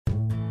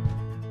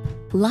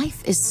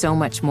Life is so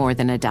much more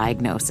than a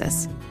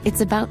diagnosis. It's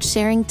about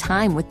sharing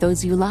time with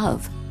those you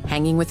love,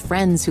 hanging with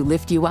friends who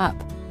lift you up,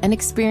 and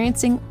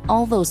experiencing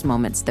all those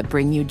moments that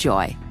bring you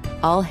joy.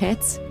 All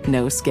hits,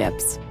 no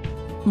skips.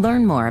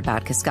 Learn more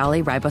about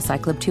Kisqali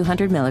Ribociclib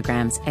 200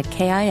 milligrams at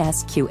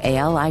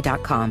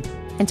KISQALI.com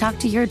and talk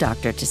to your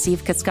doctor to see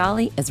if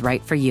Kisqali is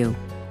right for you.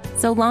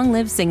 So long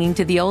live singing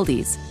to the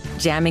oldies,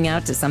 jamming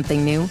out to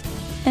something new,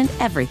 and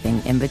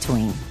everything in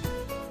between.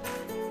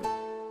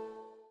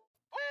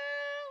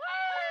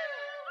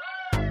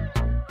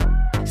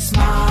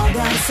 Small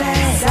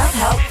doses.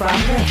 Self-help from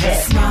the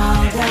hip.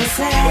 Small doses.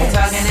 We're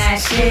talking that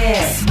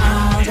shit.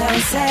 Small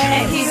doses.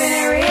 And keeping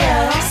it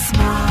real.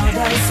 Small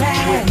doses.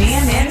 With me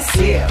and Nana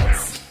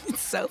Seals.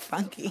 It's so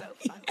funky.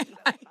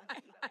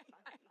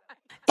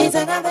 It's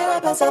another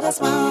episode of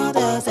Small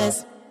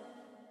Doses.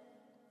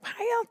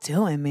 How y'all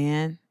doing,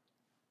 man?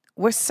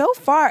 We're so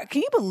far.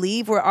 Can you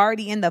believe we're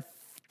already in the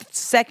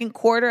second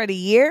quarter of the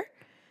year?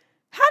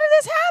 How did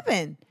this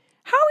happen?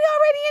 How are we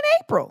already in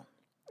April?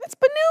 It's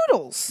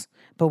banoodles.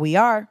 But we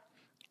are.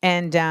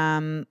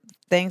 And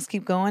things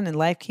keep going and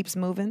life keeps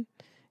moving.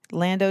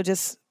 Lando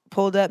just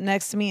pulled up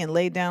next to me and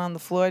laid down on the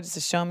floor just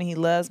to show me he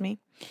loves me.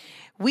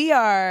 We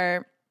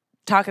are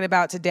talking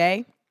about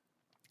today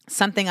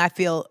something I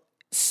feel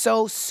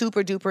so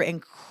super duper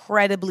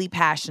incredibly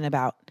passionate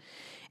about.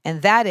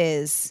 And that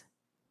is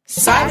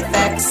side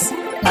effects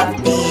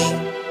of being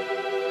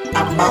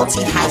a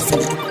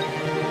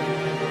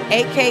multi-hyphenate.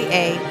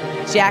 AKA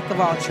Jack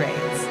of all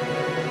trades.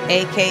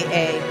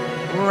 AKA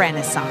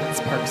Renaissance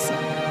person.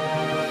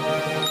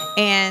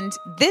 And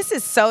this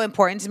is so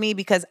important to me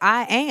because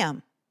I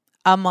am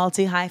a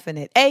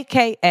multi-hyphenate,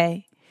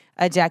 AKA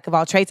a Jack of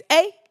all trades,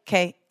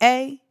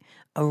 AKA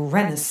a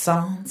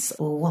Renaissance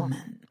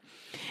woman.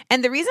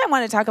 And the reason I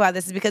want to talk about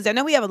this is because I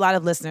know we have a lot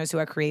of listeners who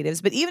are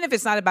creatives, but even if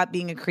it's not about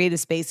being a creative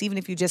space, even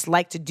if you just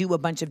like to do a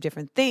bunch of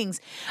different things,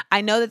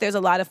 I know that there's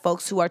a lot of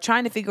folks who are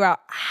trying to figure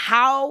out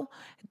how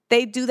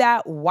they do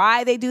that,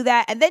 why they do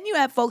that. And then you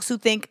have folks who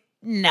think,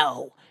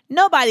 no,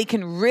 nobody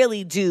can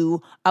really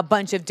do a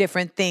bunch of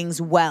different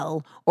things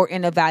well or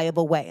in a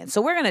valuable way. And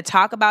so we're going to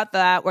talk about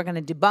that. We're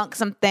going to debunk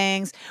some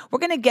things. We're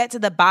going to get to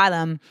the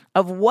bottom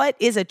of what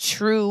is a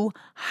true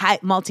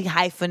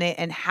multi-hyphenate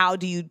and how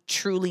do you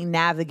truly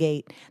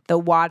navigate the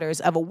waters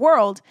of a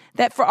world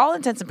that for all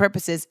intents and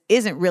purposes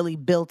isn't really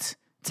built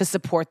to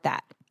support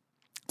that.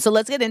 So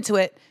let's get into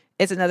it.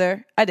 It's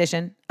another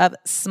edition of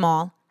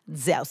Small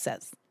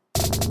Doses.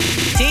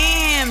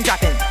 Jam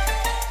dropping.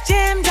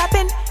 Jam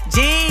dropping.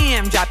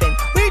 Jam dropping.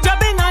 We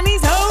dropping on these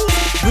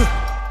hoes.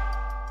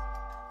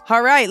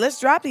 All right,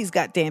 let's drop these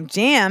goddamn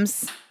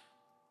jams.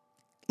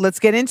 Let's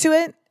get into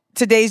it.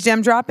 Today's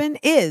gem dropping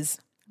is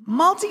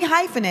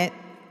multi-hyphenate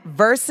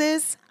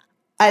versus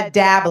a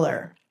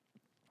dabbler.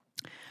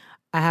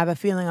 I have a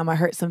feeling I'm going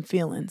to hurt some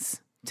feelings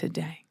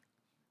today.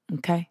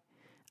 Okay?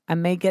 I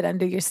may get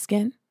under your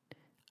skin.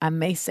 I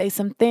may say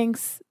some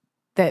things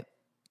that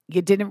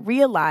you didn't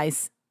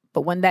realize,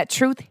 but when that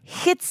truth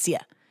hits you,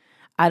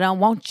 I don't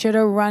want you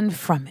to run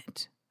from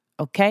it,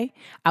 okay?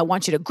 I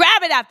want you to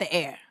grab it out the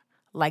air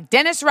like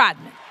Dennis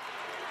Rodman.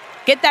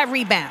 Get that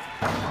rebound,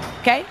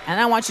 okay?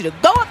 And I want you to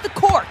go up the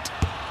court,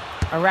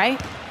 all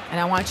right? And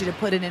I want you to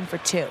put it in for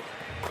two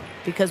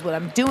because what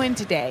I'm doing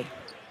today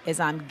is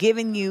I'm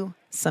giving you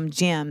some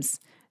gems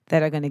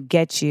that are going to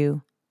get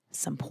you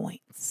some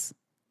points,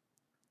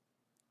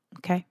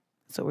 okay?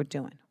 That's what we're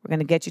doing. We're going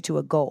to get you to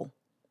a goal.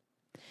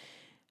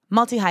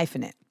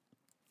 Multi-hyphenate.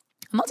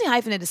 A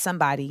multi-hyphenate is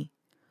somebody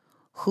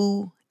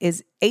who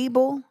is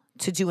able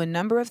to do a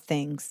number of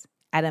things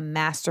at a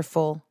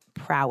masterful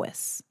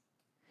prowess.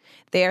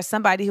 They are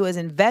somebody who has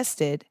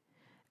invested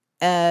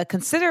a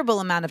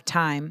considerable amount of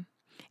time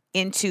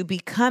into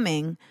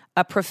becoming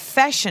a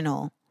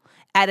professional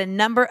at a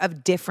number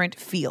of different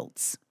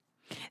fields.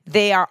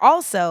 They are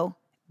also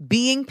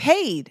being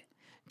paid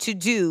to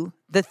do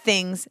the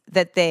things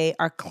that they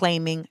are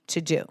claiming to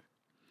do.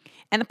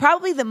 And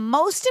probably the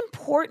most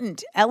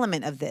important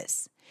element of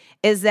this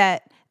is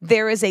that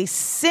there is a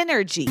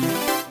synergy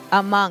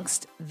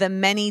amongst the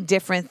many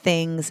different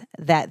things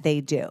that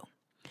they do.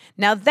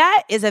 Now,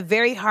 that is a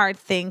very hard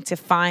thing to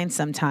find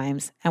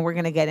sometimes, and we're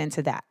going to get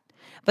into that.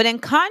 But in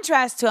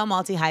contrast to a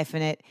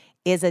multi-hyphenate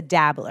is a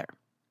dabbler.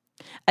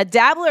 A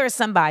dabbler is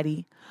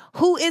somebody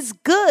who is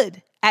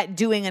good at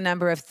doing a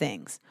number of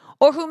things,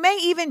 or who may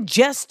even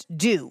just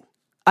do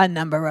a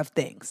number of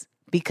things,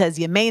 because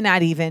you may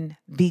not even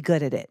be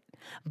good at it,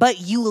 but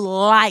you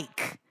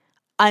like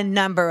a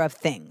number of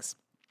things.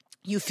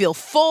 You feel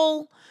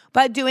full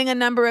by doing a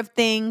number of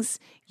things.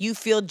 You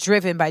feel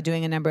driven by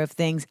doing a number of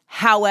things.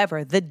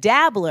 However, the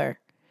dabbler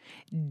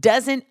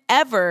doesn't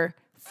ever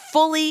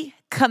fully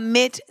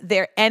commit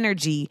their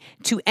energy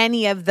to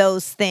any of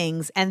those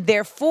things, and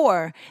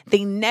therefore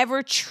they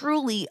never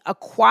truly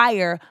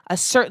acquire a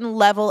certain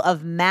level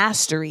of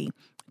mastery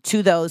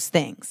to those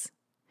things.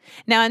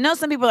 Now, I know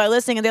some people are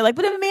listening and they're like,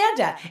 but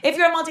Amanda, if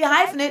you're a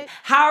multi-hyphenate,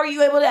 how are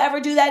you able to ever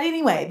do that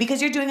anyway?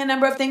 Because you're doing a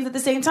number of things at the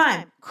same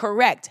time.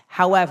 Correct.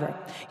 However,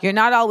 you're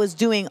not always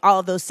doing all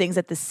of those things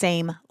at the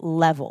same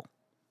level.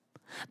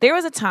 There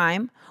was a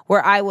time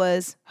where I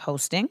was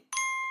hosting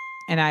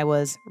and I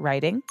was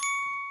writing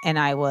and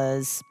I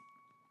was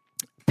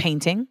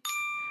painting,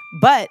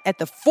 but at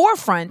the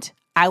forefront,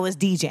 I was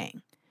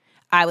DJing.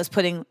 I was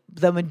putting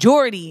the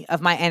majority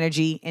of my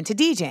energy into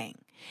DJing.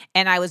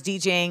 And I was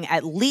DJing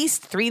at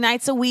least 3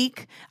 nights a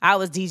week. I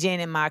was DJing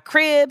in my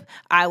crib.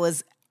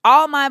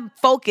 All my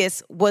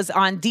focus was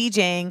on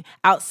DJing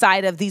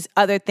outside of these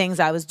other things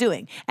I was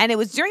doing. And it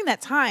was during that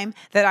time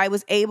that I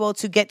was able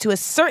to get to a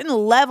certain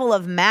level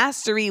of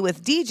mastery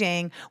with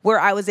DJing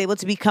where I was able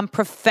to become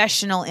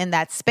professional in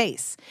that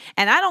space.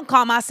 And I don't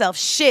call myself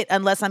shit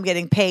unless I'm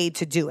getting paid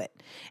to do it.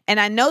 And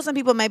I know some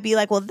people might be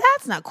like, well,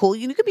 that's not cool.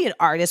 You could be an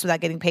artist without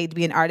getting paid to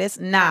be an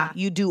artist. Nah,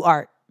 you do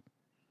art.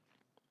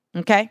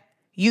 Okay?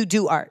 You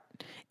do art.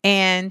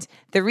 And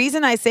the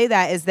reason I say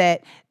that is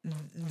that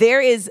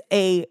there is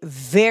a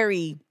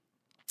very,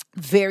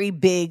 very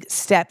big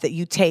step that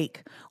you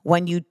take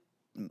when you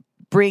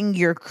bring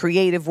your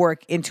creative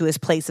work into a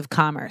place of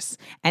commerce.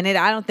 And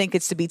I don't think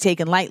it's to be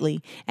taken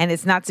lightly, and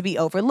it's not to be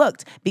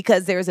overlooked,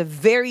 because there's a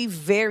very,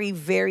 very,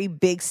 very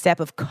big step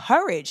of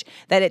courage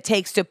that it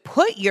takes to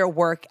put your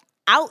work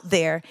out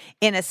there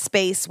in a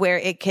space where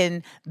it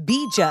can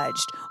be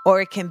judged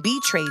or it can be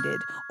traded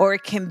or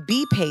it can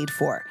be paid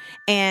for.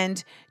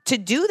 And to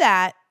do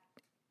that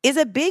is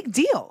a big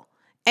deal.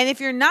 And if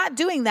you're not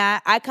doing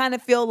that, I kind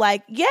of feel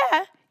like,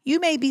 yeah, you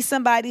may be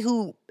somebody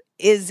who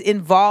is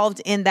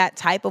involved in that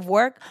type of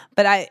work,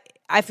 but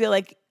I feel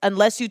like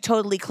unless you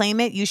totally claim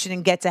it, you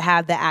shouldn't get to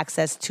have the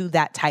access to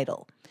that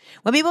title.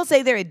 When people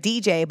say they're a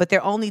DJ, but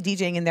they're only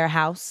DJing in their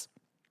house,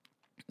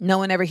 no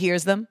one ever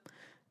hears them.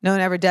 No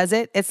one ever does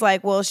it. It's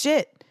like, well,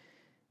 shit.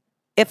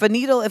 If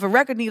a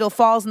record needle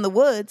falls in the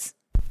woods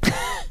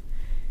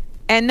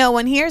and no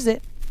one hears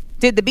it,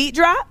 did the beat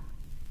drop?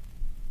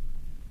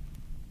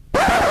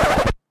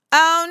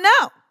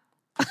 Oh,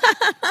 no.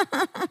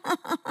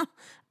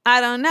 I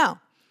don't know.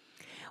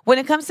 When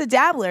it comes to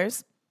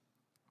dabblers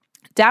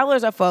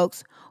are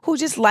folks who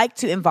just like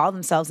to involve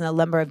themselves in a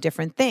number of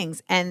different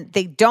things. And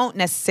they don't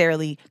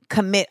necessarily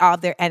commit all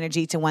of their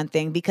energy to one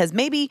thing because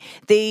maybe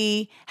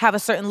they have a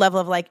certain level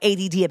of like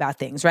ADD about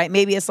things, right?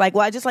 Maybe it's like,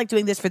 well, I just like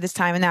doing this for this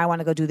time, and now I want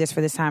to go do this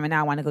for this time, and now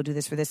I want to go do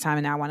this for this time,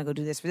 and now I want to go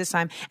do this for this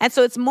time. And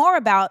so it's more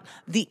about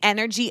the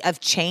energy of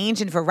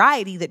change and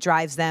variety that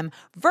drives them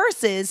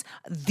versus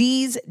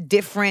these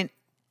different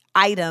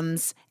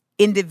items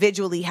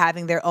individually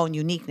having their own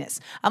uniqueness.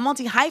 A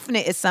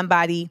multi-hyphenate is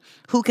somebody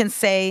who can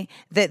say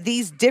that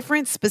these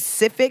different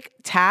specific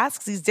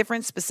tasks, these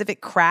different specific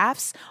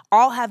crafts,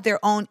 all have their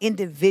own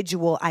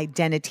individual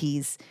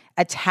identities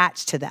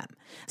attached to them.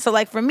 So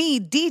like for me,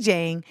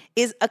 DJing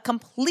is a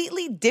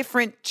completely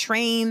different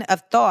train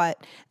of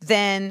thought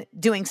than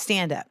doing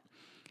stand-up,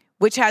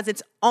 which has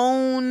its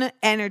own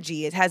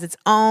energy. It has its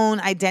own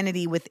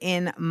identity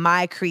within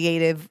my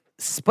creative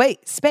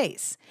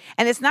space.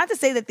 And it's not to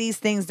say that these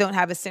things don't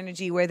have a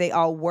synergy where they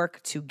all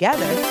work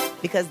together,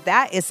 because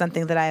that is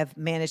something that I have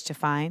managed to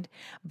find,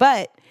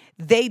 but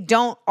they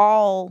don't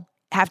all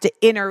have to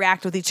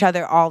interact with each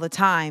other all the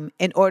time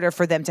in order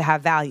for them to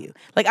have value.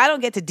 Like I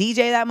don't get to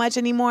DJ that much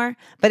anymore,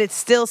 but it's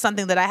still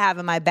something that I have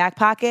in my back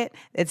pocket.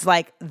 It's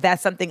like,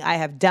 that's something I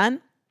have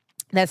done.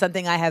 That's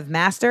something I have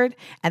mastered.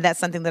 And that's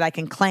something that I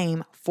can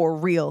claim for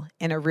real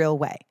in a real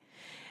way.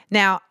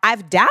 Now,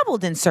 I've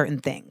dabbled in certain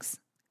things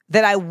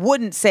that I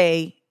wouldn't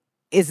say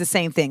is the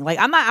same thing. Like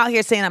I'm not out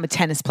here saying I'm a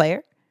tennis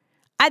player.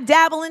 I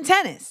dabble in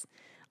tennis.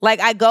 Like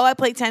I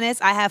play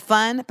tennis, I have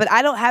fun, but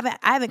I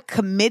haven't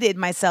committed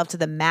myself to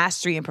the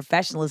mastery and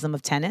professionalism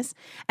of tennis.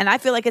 And I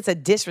feel like it's a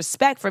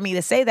disrespect for me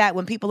to say that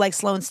when people like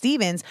Sloane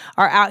Stephens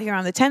are out here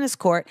on the tennis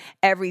court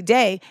every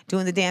day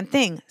doing the damn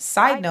thing.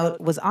 Side note,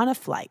 was on a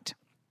flight.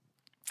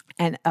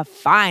 And a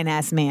fine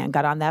ass man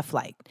got on that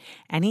flight.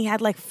 And he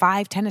had like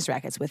 5 tennis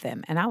rackets with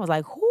him. And I was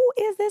like, who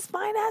is this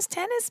fine ass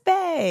tennis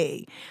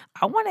bae?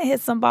 I want to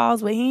hit some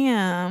balls with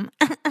him.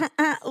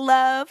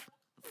 Love.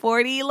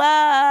 40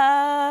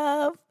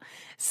 love.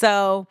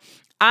 So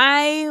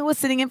I was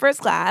sitting in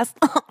first class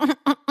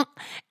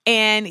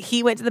and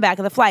he went to the back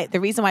of the flight. The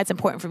reason why it's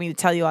important for me to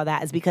tell you all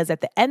that is because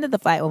at the end of the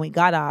flight, when we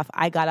got off,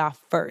 I got off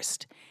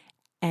first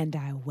and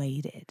I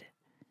waited.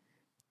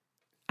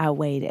 I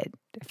waited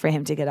for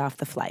him to get off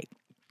the flight.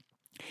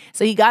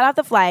 So he got off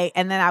the flight,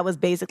 and then I was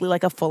basically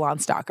like a full-on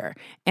stalker.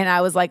 And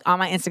I was like on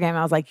my Instagram,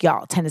 I was like,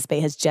 y'all, Tennis Bae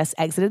has just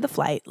exited the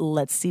flight.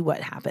 Let's see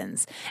what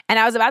happens. And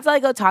I was about to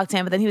like go talk to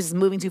him, but then he was just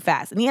moving too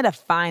fast. And he had a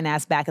fine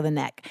ass back of the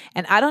neck.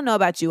 And I don't know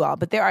about you all,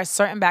 but there are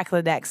certain back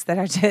of the necks that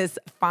are just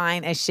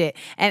fine as shit.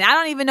 And I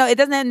don't even know, it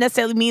doesn't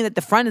necessarily mean that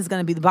the front is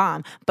going to be the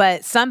bomb,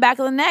 but some back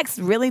of the necks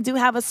really do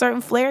have a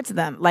certain flair to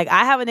them. Like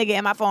I have a nigga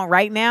in my phone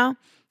right now.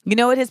 You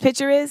know what his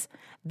picture is?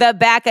 The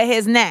back of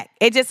his neck.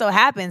 It just so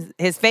happens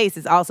his face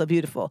is also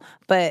beautiful.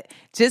 But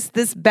just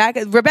this back.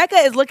 Rebecca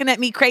is looking at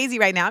me crazy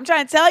right now. I'm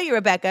trying to tell you,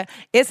 Rebecca,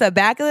 it's a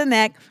back of the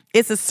neck.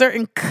 It's a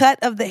certain cut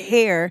of the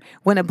hair.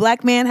 When a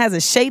black man has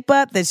a shape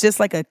up that's just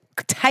like a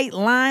tight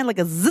line, like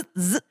a zip,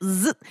 zip,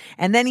 zip.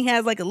 And then he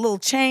has like a little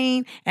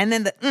chain. And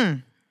then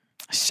the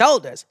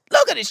shoulders.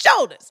 Look at his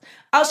shoulders.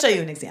 I'll show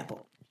you an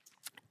example.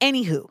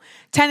 Anywho,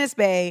 Tennis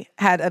Bay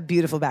had a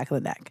beautiful back of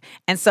the neck.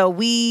 And so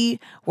we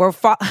were,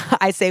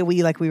 I say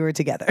we like we were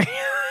together.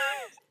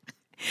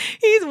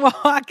 He's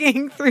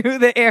walking through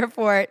the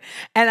airport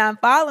and I'm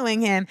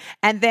following him.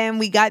 And then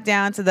we got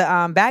down to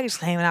the baggage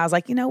claim and I was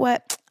like, you know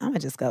what? I'm going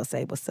to just go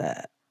say what's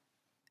up.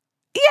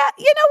 Yeah,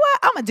 you know what?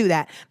 I'm going to do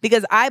that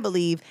because I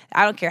believe,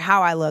 I don't care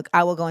how I look,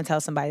 I will go and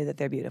tell somebody that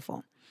they're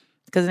beautiful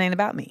because it ain't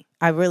about me.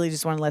 I really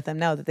just want to let them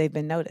know that they've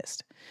been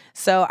noticed.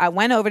 So I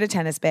went over to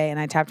Tennis Bay and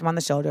I tapped him on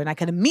the shoulder and I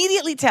could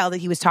immediately tell that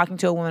he was talking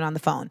to a woman on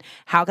the phone.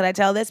 How could I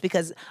tell this?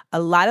 Because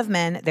a lot of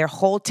men, their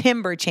whole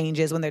timbre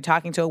changes when they're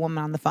talking to a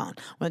woman on the phone.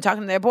 When they're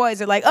talking to their boys,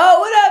 they're like, oh,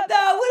 what up,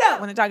 dog? What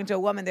up? When they're talking to a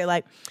woman, they're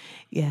like,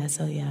 yeah,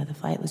 so yeah, the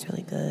flight was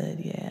really good.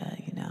 Yeah,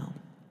 you know.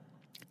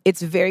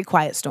 It's a very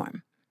quiet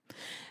storm.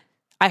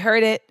 I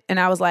heard it and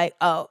I was like,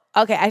 oh,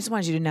 okay, I just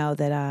wanted you to know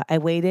that I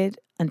waited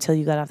until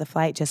you got off the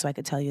flight just so I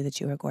could tell you that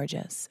you were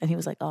gorgeous. And he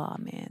was like, oh,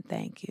 man,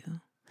 thank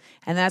you.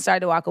 And then I started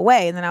to walk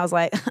away. And then I was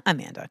like,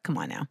 Amanda, come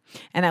on now.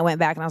 And I went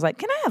back and I was like,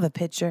 can I have a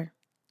picture?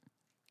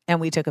 And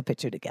we took a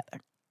picture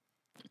together.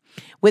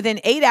 Within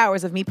 8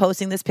 hours of me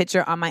posting this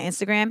picture on my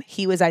Instagram,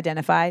 he was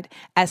identified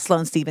as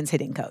Sloane Stephens'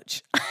 hitting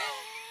coach.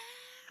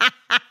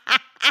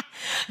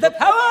 The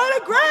power of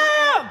the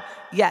gram!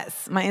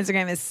 Yes, my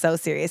Instagram is so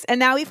serious. And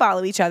now we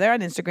follow each other on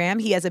Instagram.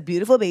 He has a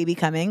beautiful baby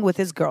coming with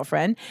his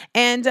girlfriend.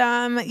 And,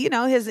 you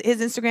know, his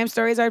Instagram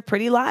stories are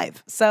pretty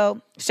live.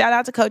 So shout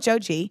out to Coach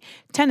OG,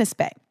 Tennis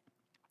Bay.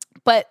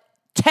 But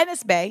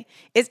Tennis Bay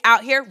is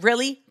out here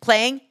really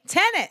playing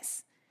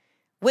tennis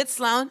with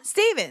Sloane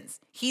Stephens.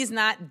 He's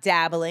not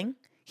dabbling.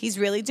 He's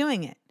really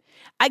doing it.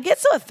 I get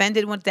so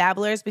offended with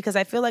dabblers because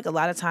I feel like a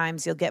lot of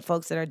times you'll get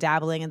folks that are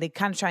dabbling and they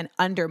kind of try and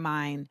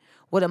undermine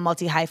what a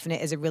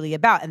multi-hyphenate is really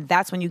about. And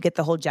that's when you get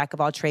the whole jack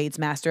of all trades,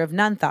 master of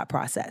none thought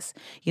process.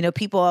 You know,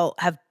 people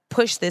have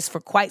pushed this for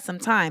quite some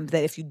time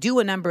that if you do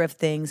a number of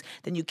things,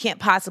 then you can't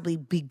possibly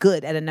be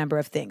good at a number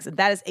of things. And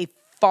that is a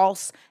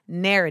false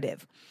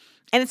narrative.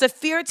 And it's a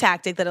fear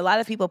tactic that a lot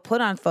of people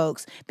put on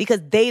folks because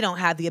they don't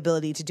have the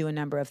ability to do a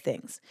number of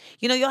things.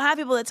 You know, you'll have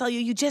people that tell you,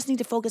 you just need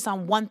to focus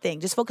on one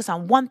thing. Just focus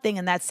on one thing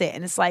and that's it.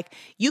 And it's like,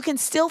 you can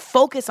still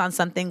focus on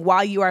something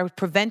while you are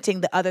preventing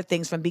the other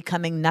things from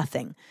becoming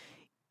nothing.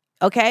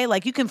 Okay?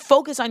 Like you can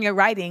focus on your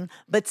writing,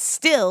 but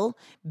still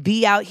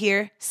be out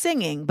here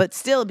singing, but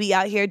still be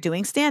out here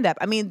doing stand-up.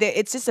 I mean,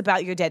 it's just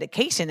about your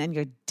dedication and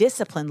your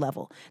discipline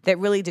level that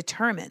really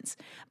determines.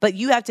 But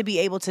you have to be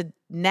able to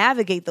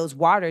navigate those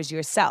waters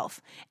yourself.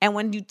 And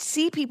when you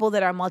see people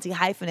that are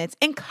multi-hyphenates,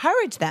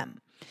 encourage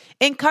them.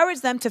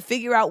 Encourage them to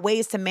figure out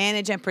ways to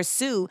manage and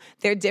pursue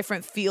their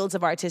different fields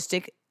of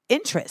artistic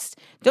interest.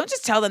 Don't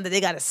just tell them that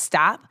they got to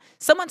stop.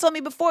 Someone told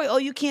me before, oh,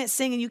 you can't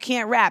sing and you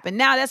can't rap. And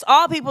now that's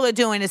all people are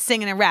doing is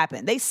singing and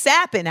rapping. They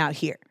sapping out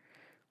here.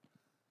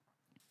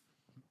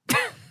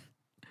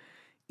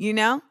 You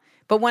know?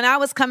 But when I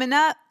was coming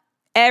up,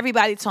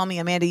 everybody told me,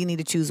 Amanda, you need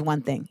to choose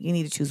one thing. You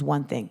need to choose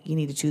one thing. You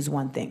need to choose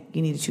one thing.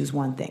 You need to choose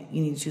one thing.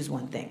 You need to choose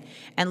one thing.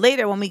 And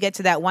later, when we get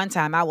to that one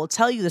time, I will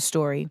tell you the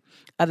story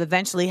of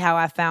eventually how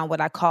I found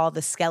what I call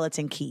the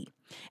skeleton key.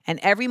 And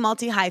every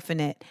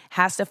multi-hyphenate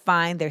has to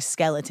find their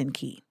skeleton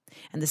key.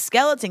 And the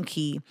skeleton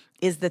key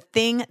is the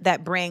thing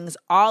that brings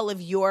all of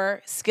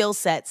your skill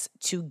sets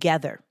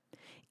together.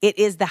 It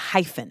is the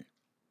hyphen.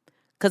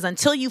 Because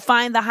until you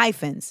find the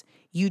hyphens,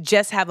 you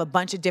just have a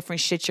bunch of different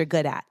shit you're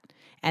good at.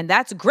 And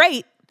that's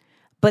great,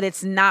 but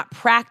it's not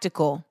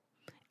practical.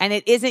 And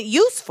it isn't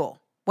useful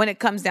when it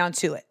comes down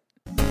to it.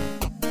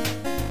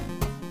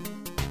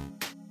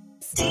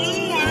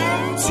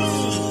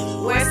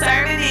 DMT. We're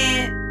serving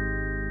it.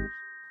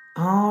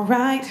 All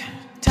right,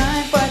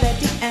 time for the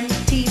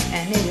DMT,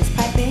 and it is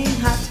piping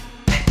hot.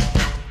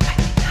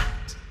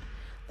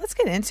 Let's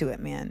get into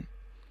it, man.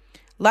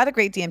 A lot of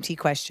great DMT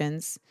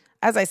questions.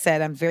 As I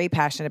said, I'm very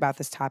passionate about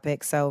this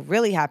topic, so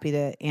really happy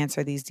to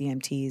answer these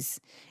DMTs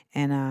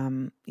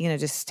and,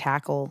 just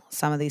tackle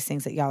some of these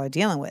things that y'all are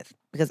dealing with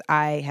because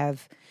I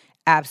have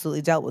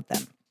absolutely dealt with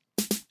them.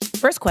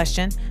 First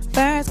question.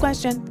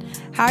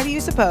 How do you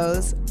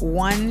suppose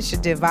one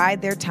should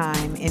divide their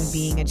time in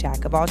being a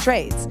jack of all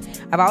trades?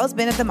 I've always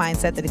been of the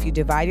mindset that if you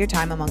divide your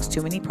time amongst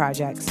too many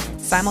projects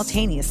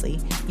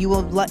simultaneously, you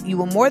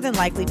will more than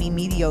likely be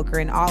mediocre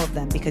in all of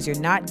them because you're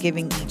not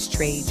giving each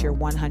trade your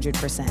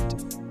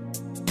 100%.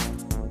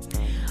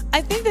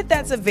 I think that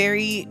that's a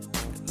very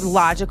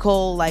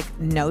logical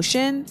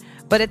notion,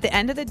 but at the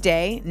end of the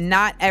day,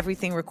 not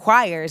everything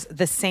requires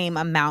the same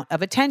amount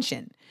of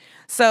attention.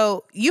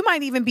 So you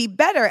might even be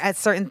better at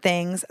certain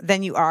things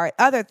than you are at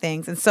other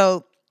things. And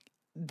so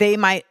they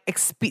might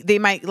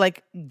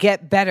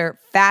get better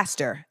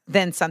faster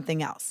than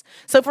something else.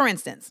 So for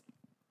instance,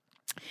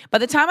 by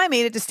the time I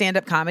made it to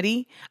stand-up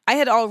comedy, I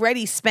had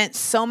already spent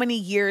so many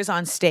years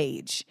on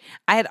stage.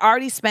 I had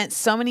already spent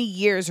so many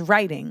years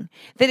writing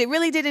that it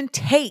really didn't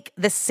take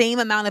the same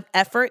amount of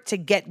effort to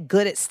get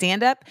good at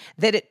stand-up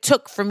that it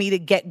took for me to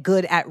get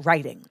good at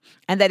writing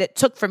and that it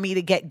took for me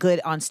to get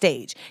good on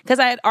stage. Because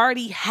I had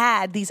already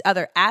had these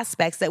other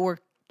aspects that were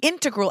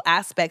integral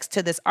aspects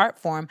to this art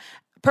form.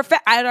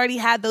 I had already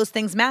had those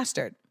things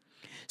mastered.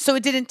 So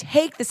it didn't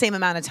take the same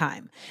amount of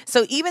time.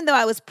 So even though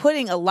I was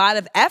putting a lot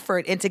of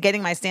effort into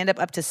getting my stand-up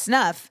up to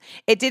snuff,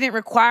 it didn't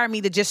require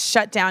me to just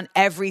shut down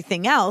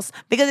everything else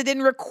because it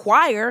didn't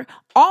require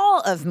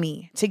all of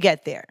me to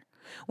get there.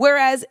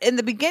 Whereas in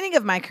the beginning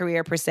of my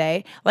career, per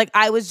se, like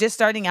I was just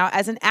starting out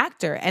as an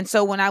actor. And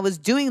so when I was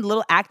doing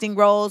little acting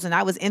roles and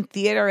I was in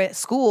theater at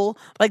school,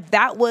 like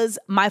that was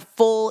my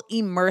full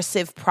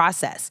immersive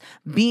process.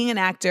 Being an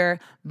actor,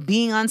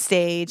 being on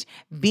stage,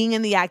 being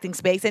in the acting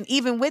space. And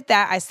even with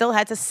that, I still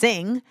had to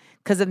sing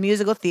because of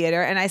musical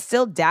theater, and I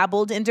still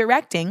dabbled in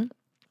directing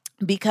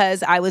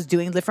because I was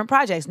doing different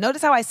projects.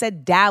 Notice how I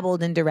said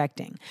dabbled in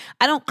directing.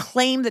 I don't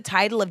claim the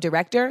title of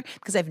director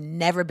because I've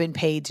never been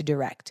paid to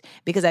direct,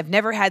 because I've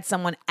never had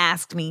someone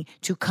ask me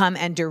to come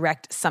and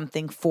direct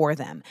something for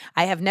them.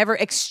 I have never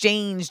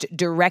exchanged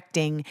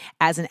directing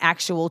as an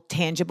actual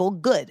tangible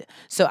good.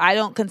 So I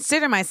don't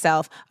consider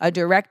myself a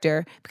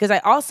director because I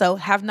also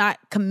have not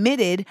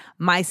committed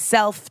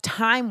myself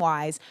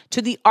time-wise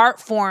to the art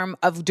form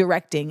of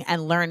directing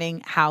and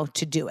learning how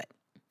to do it.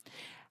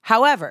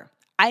 However,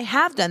 I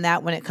have done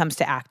that when it comes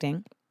to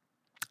acting.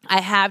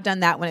 I have done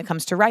that when it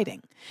comes to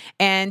writing.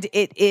 And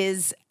it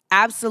is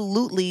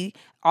absolutely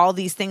all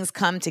these things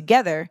come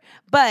together.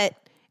 But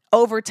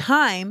over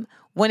time,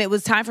 when it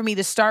was time for me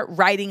to start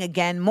writing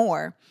again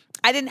more,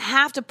 I didn't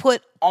have to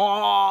put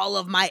all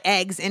of my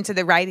eggs into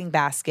the writing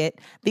basket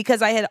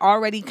because I had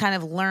already kind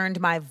of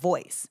learned my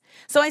voice.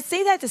 So I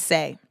say that to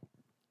say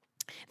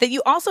that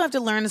you also have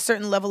to learn a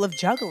certain level of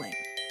juggling.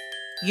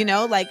 You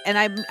know, like, and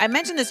I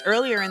mentioned this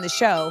earlier in the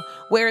show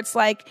where it's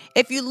like,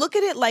 if you look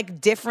at it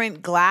like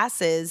different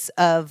glasses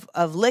of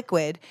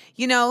liquid,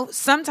 you know,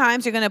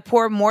 sometimes you're going to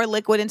pour more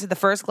liquid into the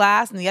first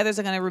glass and the others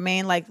are going to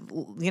remain like,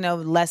 you know,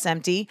 less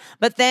empty.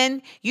 But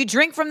then you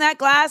drink from that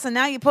glass and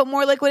now you put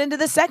more liquid into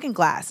the second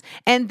glass.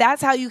 And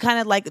that's how you kind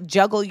of like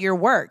juggle your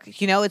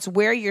work. You know, it's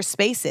where your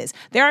space is.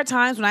 There are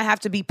times when I have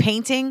to be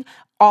painting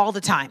all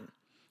the time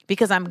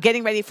because I'm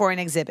getting ready for an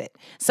exhibit.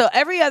 So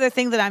every other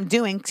thing that I'm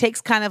doing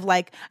takes kind of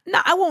like, no,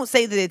 I won't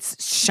say that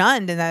it's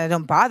shunned and that I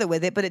don't bother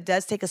with it, but it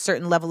does take a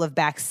certain level of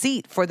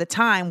backseat for the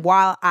time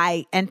while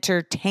I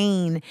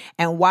entertain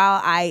and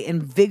while I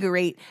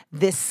invigorate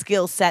this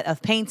skill set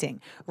of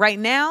painting. Right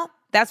now,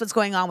 that's what's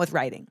going on with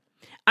writing.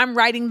 I'm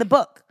writing the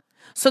book.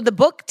 So the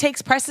book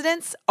takes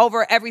precedence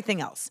over everything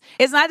else.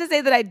 It's not to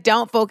say that I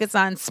don't focus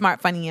on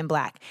Smart, Funny, and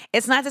Black.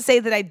 It's not to say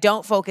that I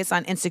don't focus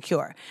on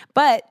Insecure,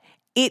 but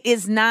it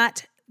is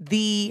not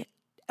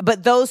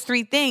but those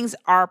three things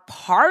are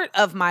part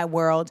of my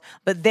world,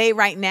 but they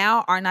right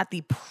now are not the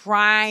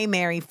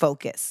primary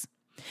focus.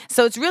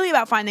 So it's really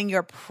about finding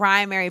your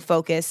primary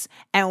focus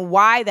and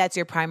why that's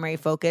your primary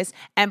focus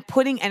and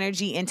putting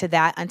energy into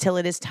that until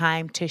it is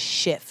time to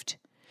shift.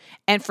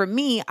 And for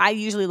me, I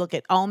usually look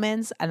at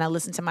omens and I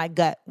listen to my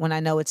gut when I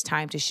know it's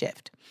time to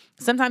shift.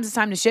 Sometimes it's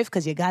time to shift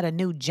because you got a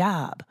new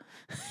job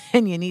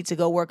and you need to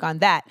go work on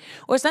that.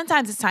 Or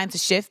sometimes it's time to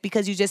shift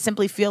because you just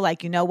simply feel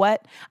like, you know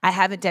what? I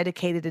haven't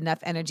dedicated enough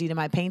energy to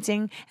my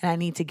painting and I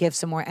need to give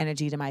some more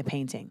energy to my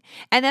painting.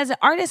 And as an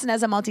artist and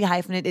as a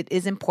multi-hyphenate, it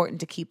is important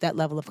to keep that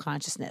level of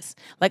consciousness.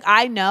 Like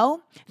I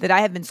know that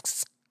I have been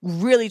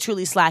really,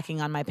 truly slacking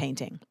on my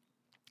painting.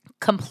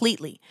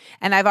 Completely.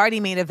 And I've already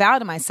made a vow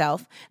to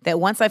myself that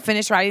once I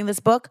finish writing this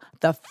book,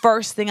 the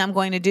first thing I'm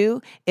going to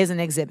do is an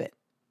exhibit.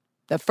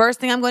 The first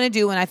thing I'm going to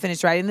do when I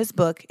finish writing this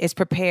book is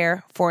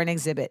prepare for an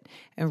exhibit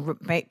and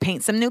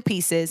paint some new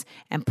pieces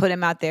and put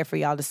them out there for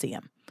y'all to see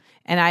them.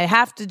 And I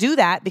have to do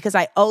that because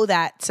I owe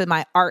that to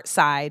my art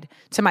side,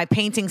 to my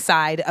painting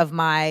side of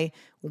my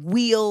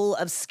wheel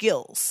of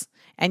skills.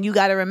 And you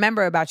got to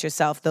remember about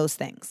yourself those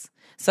things.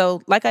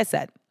 So like I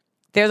said,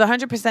 there's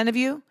 100% of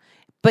you,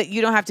 but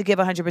you don't have to give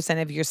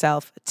 100% of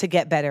yourself to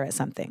get better at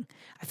something.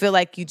 I feel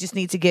like you just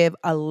need to give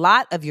a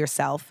lot of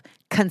yourself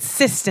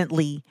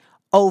consistently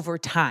over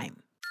time.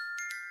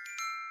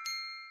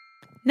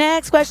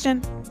 Next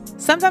question.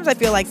 Sometimes I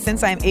feel like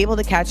since I'm able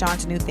to catch on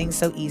to new things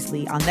so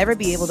easily, I'll never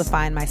be able to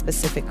find my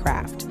specific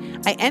craft.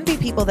 I envy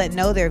people that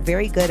know they're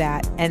very good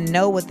at and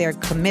know what they're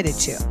committed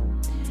to.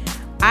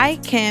 I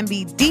can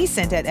be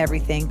decent at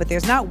everything, but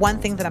there's not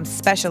one thing that I'm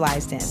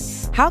specialized in.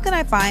 How can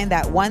I find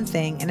that one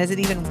thing, and is it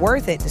even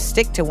worth it to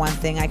stick to one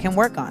thing I can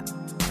work on?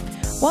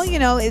 Well, you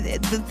know,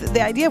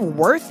 the idea of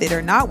worth it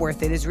or not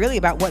worth it is really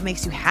about what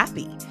makes you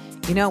happy.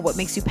 You know, what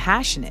makes you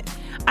passionate.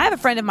 I have a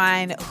friend of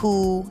mine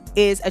who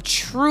is a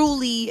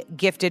truly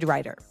gifted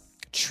writer.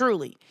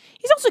 Truly.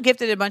 He's also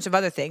gifted at a bunch of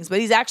other things, but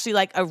he's actually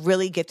like a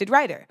really gifted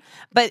writer.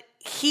 But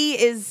he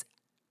is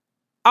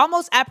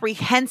almost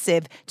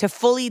apprehensive to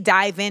fully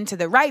dive into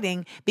the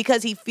writing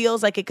because he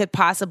feels like it could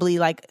possibly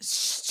like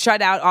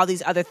shut out all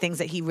these other things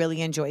that he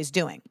really enjoys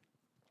doing.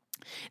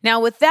 Now,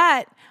 with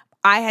that,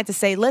 I had to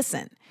say,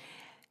 listen,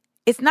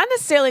 it's not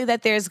necessarily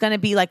that there's going to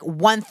be like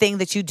one thing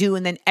that you do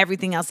and then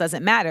everything else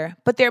doesn't matter,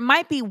 but there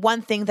might be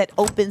one thing that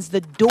opens the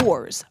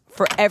doors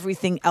for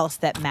everything else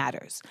that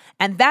matters.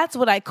 And that's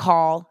what I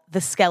call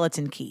the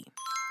skeleton key.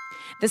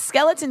 The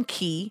skeleton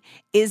key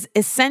is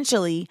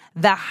essentially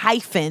the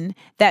hyphen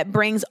that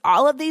brings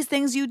all of these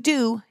things you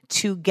do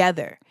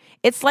together.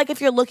 It's like if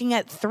you're looking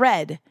at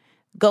thread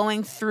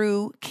going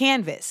through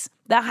canvas.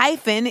 The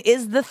hyphen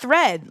is the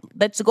thread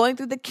that's going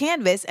through the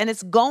canvas, and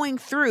it's going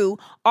through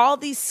all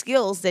these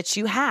skills that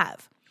you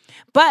have.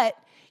 But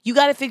you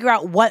got to figure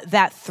out what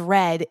that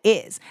thread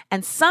is.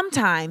 And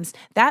sometimes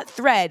that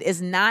thread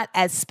is not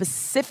as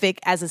specific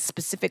as a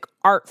specific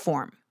art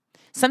form.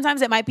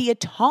 Sometimes it might be a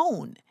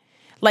tone.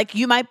 Like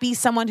you might be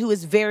someone who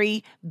is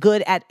very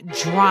good at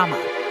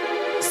drama.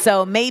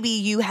 So maybe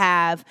you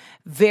have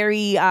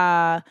very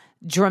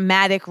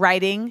dramatic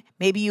writing.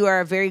 Maybe you are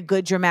a very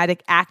good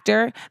dramatic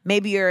actor.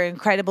 Maybe you're an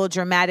incredible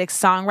dramatic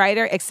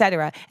songwriter,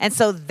 etc. And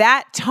so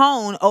that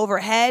tone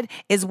overhead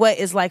is what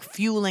is like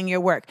fueling your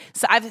work.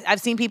 So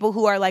I've seen people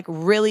who are like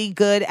really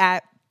good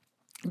at,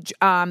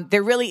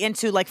 they're really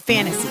into like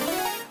fantasy,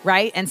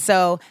 right? And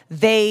so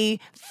they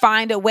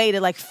find a way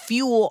to like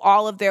fuel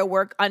all of their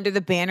work under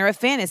the banner of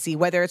fantasy,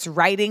 whether it's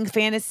writing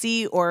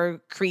fantasy or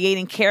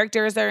creating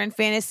characters that are in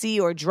fantasy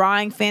or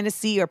drawing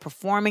fantasy or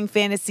performing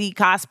fantasy,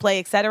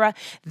 cosplay, etc.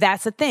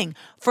 That's a thing.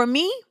 For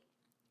me,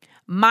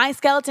 my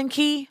skeleton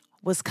key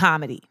was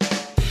comedy.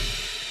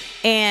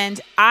 And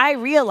I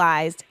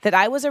realized that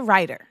I was a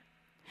writer.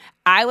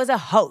 I was a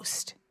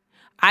host.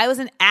 I was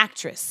an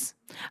actress.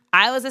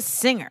 I was a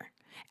singer.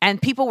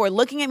 And people were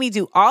looking at me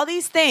do all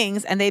these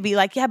things and they'd be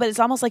like, yeah, but it's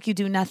almost like you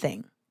do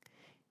nothing.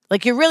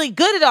 Like you're really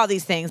good at all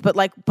these things, but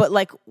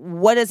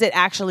what does it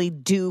actually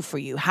do for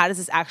you? How does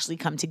this actually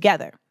come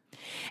together?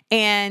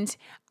 And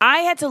I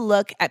had to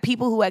look at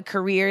people who had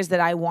careers that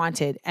I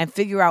wanted and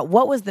figure out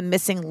what was the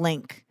missing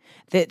link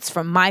that's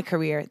from my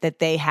career that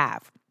they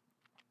have.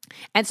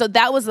 And so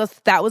that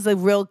was a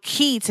real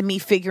key to me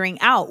figuring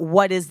out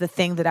what is the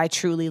thing that I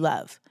truly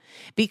love.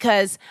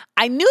 Because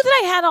I knew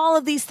that I had all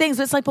of these things,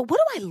 but it's like, but what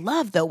do I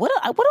love though? What do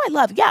I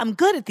love? Yeah, I'm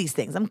good at these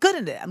things. I'm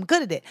good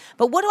at it.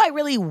 But what do I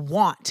really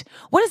want?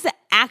 What is the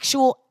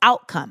actual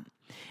outcome?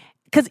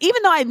 Because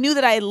even though I knew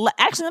that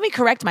actually, let me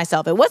correct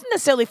myself. It wasn't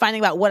necessarily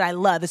finding out what I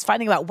love. It's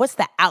finding out what's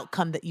the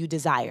outcome that you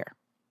desire.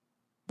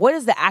 What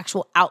is the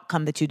actual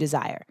outcome that you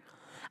desire?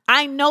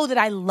 I know that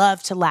I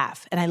love to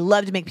laugh and I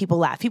love to make people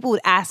laugh. People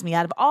would ask me,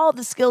 out of all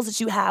the skills that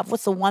you have,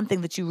 what's the one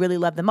thing that you really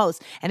love the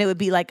most? And it would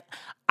be like,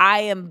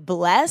 I am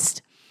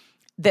blessed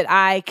that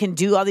I can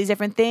do all these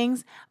different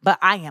things, but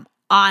I am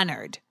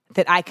honored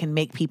that I can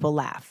make people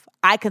laugh.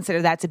 I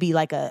consider that to be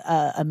like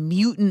a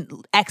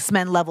mutant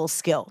X-Men level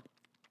skill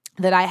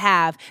that I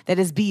have that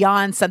is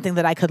beyond something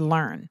that I could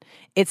learn.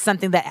 It's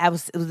something that it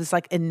was just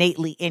like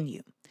innately in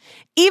you.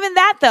 Even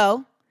that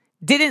though,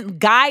 didn't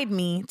guide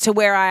me to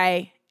where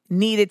I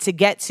needed to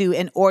get to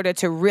in order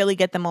to really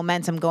get the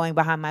momentum going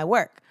behind my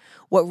work.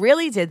 What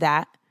really did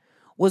that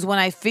was when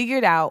I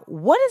figured out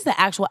what is the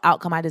actual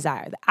outcome I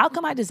desired. The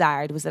outcome I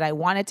desired was that I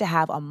wanted to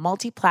have a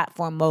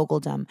multi-platform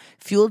moguldom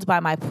fueled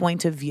by my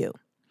point of view.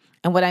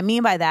 And what I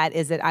mean by that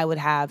is that I would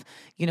have,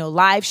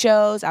 live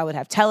shows, I would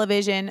have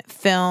television,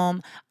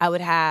 film, I would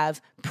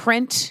have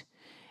print,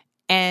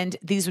 and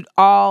these would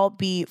all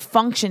be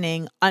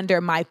functioning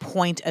under my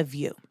point of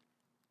view.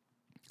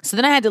 So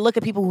then I had to look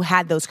at people who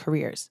had those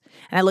careers.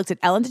 And I looked at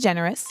Ellen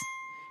DeGeneres,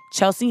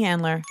 Chelsea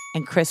Handler,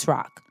 and Chris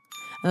Rock.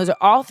 And those are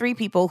all three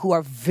people who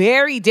are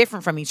very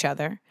different from each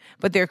other,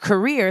 but their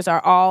careers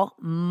are all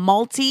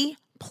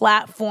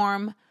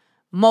multi-platform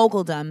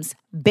moguldoms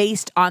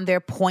based on their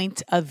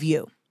point of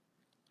view.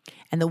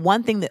 And the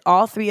one thing that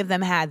all three of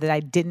them had that I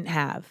didn't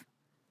have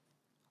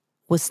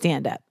was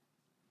stand-up.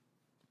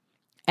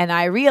 And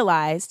I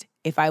realized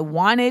if I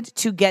wanted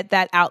to get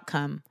that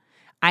outcome,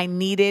 I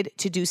needed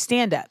to do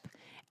stand-up.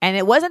 And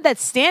it wasn't that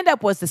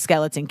stand-up was the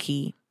skeleton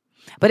key,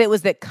 but it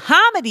was that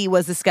comedy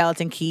was the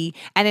skeleton key.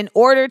 And in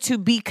order to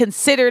be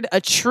considered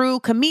a true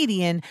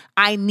comedian,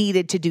 I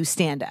needed to do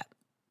stand-up.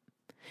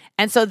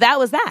 And so that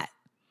was that.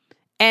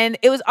 And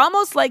it was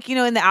almost like,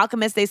 in The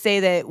Alchemist, they say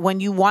that when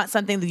you want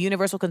something, the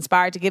universe will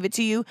conspire to give it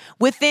to you.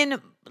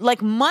 Within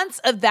like months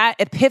of that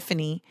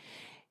epiphany,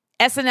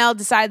 SNL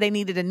decided they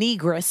needed a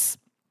negress.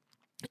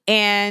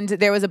 And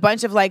there was a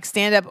bunch of like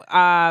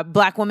stand-up,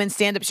 Black women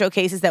stand-up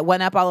showcases that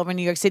went up all over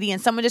New York City.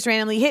 And someone just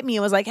randomly hit me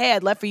and was like, hey,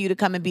 I'd love for you to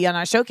come and be on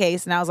our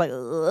showcase. And I was like,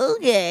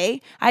 okay.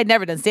 I had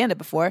never done stand-up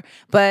before,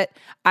 but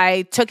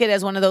I took it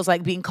as one of those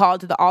like being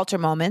called to the altar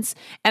moments.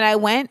 And I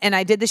went and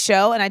I did the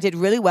show and I did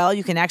really well.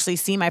 You can actually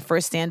see my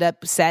first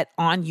stand-up set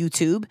on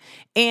YouTube.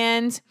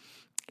 And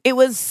that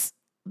was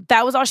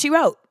all she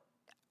wrote.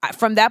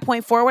 From that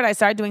point forward, I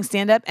started doing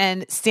stand-up,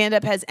 and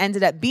stand-up has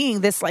ended up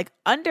being this like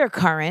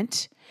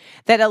undercurrent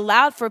that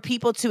allowed for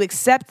people to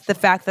accept the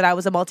fact that I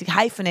was a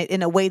multi-hyphenate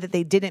in a way that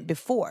they didn't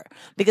before.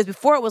 Because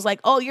before it was like,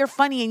 oh, you're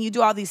funny and you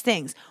do all these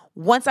things.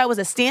 Once I was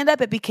a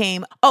stand-up, it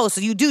became, oh, so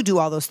you do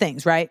all those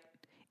things, right?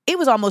 It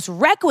was almost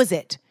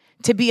requisite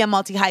to be a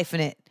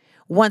multi-hyphenate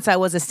once I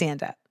was a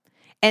stand-up.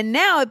 And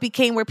now it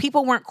became where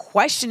people weren't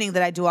questioning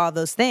that I do all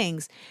those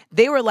things.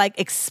 They were like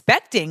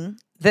expecting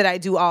that I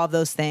do all of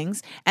those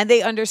things. And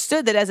they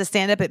understood that as a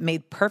stand-up, it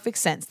made perfect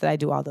sense that I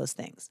do all those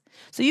things.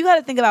 So you got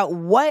to think about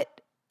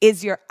what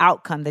is your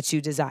outcome that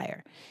you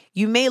desire.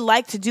 You may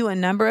like to do a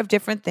number of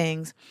different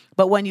things,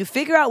 but when you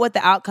figure out what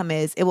the outcome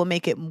is, it will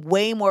make it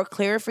way more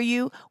clear for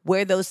you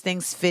where those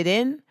things fit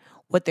in,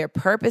 what their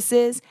purpose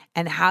is,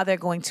 and how they're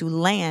going to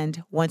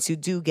land once you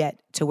do get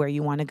to where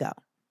you want to go.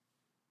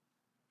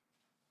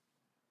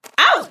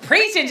 I was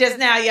preaching just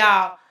now,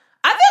 y'all.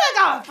 I feel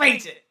like I was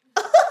preaching.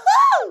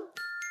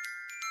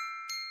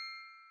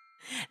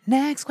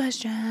 Next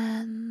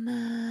question.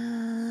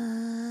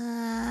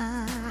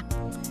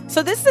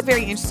 So this is a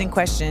very interesting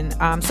question.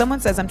 Someone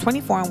says, I'm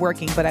 24 and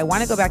working, but I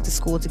want to go back to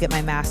school to get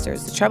my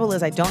master's. The trouble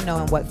is I don't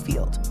know in what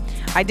field.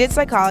 I did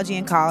psychology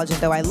in college, and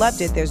though I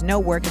loved it, there's no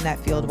work in that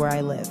field where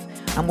I live.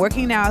 I'm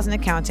working now as an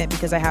accountant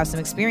because I have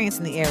some experience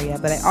in the area,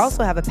 but I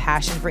also have a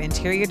passion for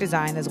interior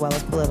design as well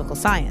as political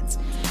science.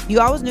 You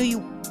always knew you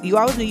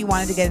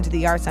wanted to get into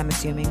the arts, I'm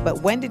assuming,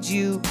 but when did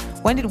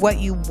what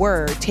you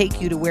were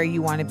take you to where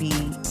you want to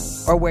be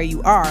or where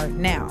you are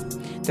now?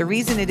 The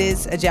reason it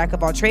is a jack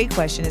of all trade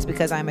question is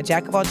because I'm a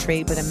jack of all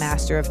trade but a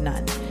master of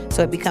none.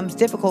 So it becomes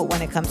difficult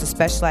when it comes to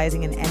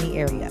specializing in any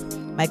area.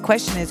 My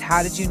question is,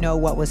 how did you know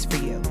what was for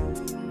you?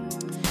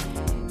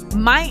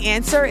 My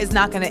answer is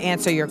not going to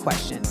answer your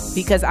question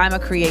because I'm a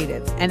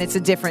creative and it's a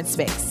different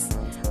space.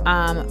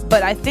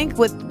 But I think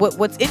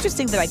what's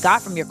interesting that I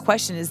got from your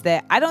question is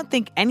that I don't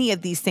think any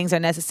of these things are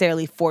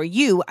necessarily for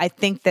you. I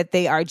think that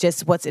they are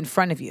just what's in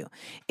front of you.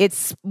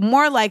 It's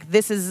more like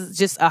this is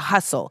just a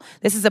hustle.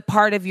 This is a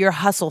part of your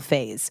hustle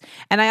phase.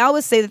 And I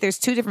always say that there's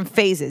two different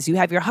phases. You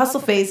have your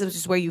hustle phase, which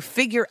is where you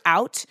figure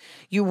out,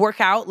 you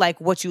work out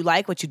like what you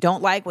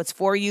don't like, what's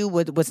for you,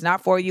 what's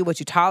not for you, what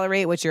you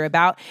tolerate, what you're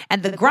about.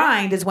 And the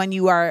grind is when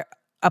you are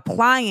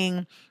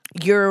applying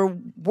your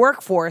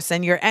workforce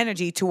and your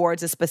energy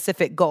towards a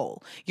specific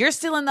goal. You're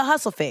still in the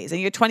hustle phase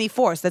and you're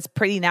 24, so that's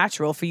pretty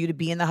natural for you to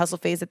be in the hustle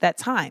phase at that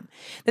time.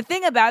 The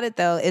thing about it,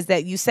 though, is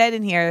that you said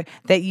in here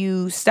that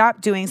you stopped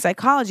doing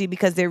psychology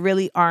because there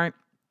really aren't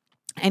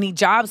any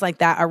jobs like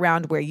that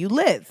around where you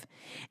live.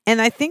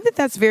 And I think that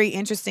that's very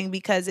interesting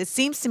because it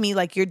seems to me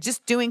like you're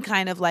just doing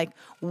kind of like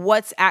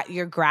what's at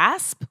your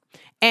grasp.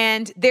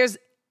 And there's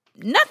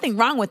nothing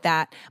wrong with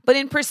that. But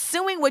in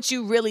pursuing what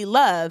you really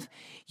love,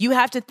 you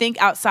have to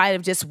think outside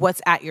of just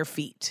what's at your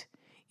feet.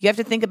 You have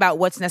to think about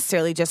what's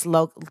necessarily just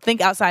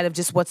think outside of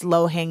just what's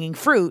low-hanging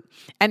fruit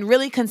and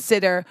really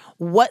consider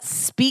what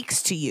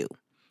speaks to you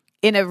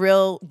in a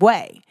real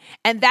way.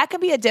 And that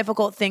can be a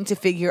difficult thing to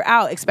figure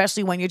out,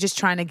 especially when you're just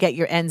trying to get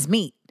your ends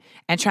meet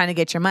and trying to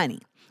get your money.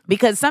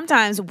 Because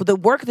sometimes the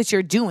work that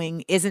you're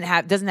doing doesn't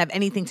have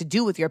anything to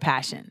do with your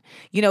passion.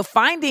 You know,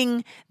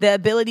 finding the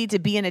ability to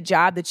be in a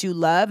job that you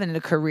love and in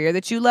a career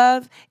that you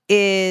love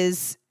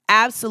is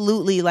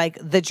absolutely like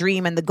the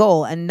dream and the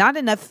goal. And not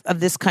enough of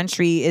this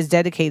country is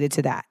dedicated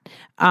to that.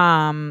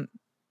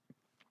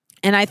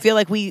 And I feel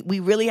like we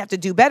really have to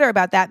do better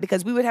about that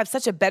because we would have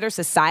such a better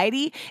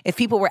society if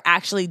people were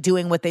actually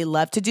doing what they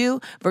love to do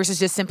versus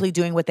just simply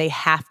doing what they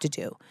have to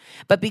do.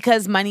 But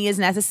because money is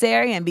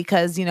necessary and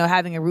because, you know,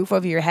 having a roof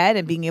over your head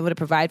and being able to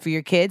provide for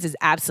your kids is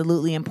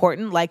absolutely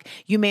important, like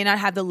you may not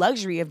have the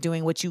luxury of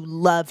doing what you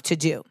love to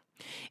do.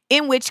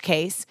 In which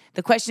case,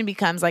 the question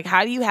becomes like,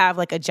 how do you have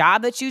like a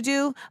job that you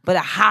do, but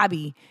a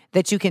hobby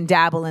that you can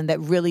dabble in that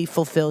really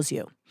fulfills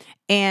you?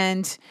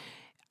 And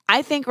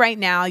I think right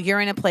now you're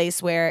in a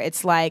place where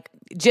it's like,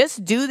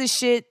 just do the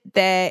shit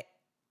that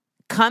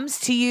comes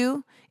to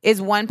you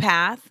is one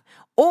path,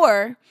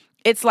 or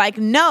it's like,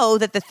 know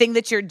that the thing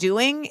that you're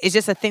doing is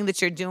just a thing that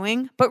you're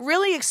doing, but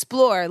really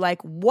explore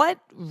like what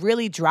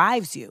really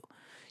drives you.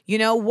 You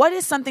know, what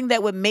is something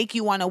that would make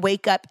you want to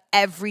wake up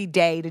every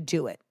day to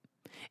do it?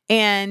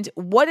 And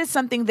what is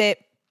something that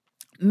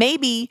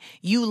maybe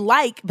you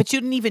like, but you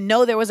didn't even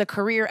know there was a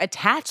career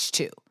attached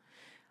to?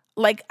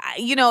 Like,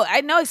 you know,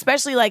 I know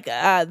especially like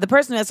the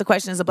person who asked the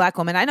question is a Black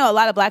woman. I know a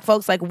lot of Black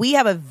folks, like we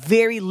have a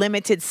very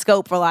limited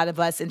scope for a lot of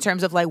us in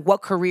terms of like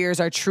what careers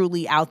are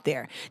truly out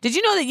there. Did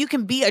you know that you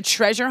can be a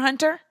treasure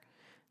hunter?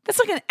 That's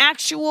like an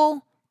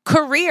actual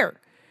career.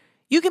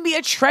 You can be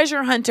a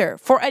treasure hunter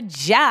for a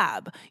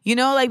job. You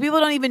know, like people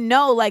don't even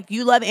know, like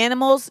you love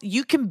animals.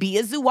 You can be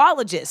a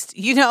zoologist,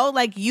 you know,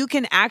 like you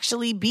can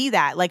actually be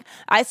that. Like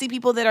I see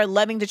people that are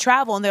loving to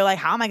travel and they're like,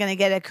 how am I going to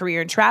get a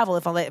career in travel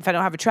if I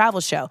don't have a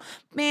travel show?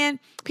 Man,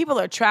 people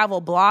are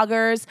travel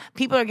bloggers.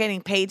 People are getting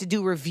paid to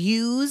do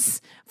reviews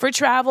for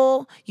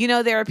travel. You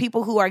know, there are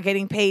people who are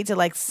getting paid to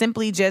like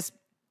simply just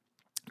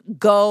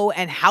go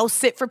and house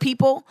sit for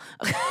people.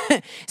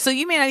 So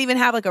you may not even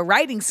have like a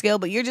writing skill,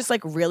 but you're just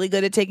like really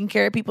good at taking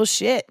care of people's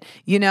shit,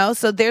 you know?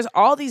 So there's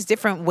all these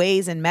different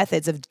ways and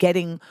methods of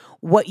getting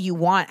what you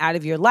want out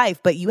of your life,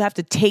 but you have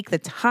to take the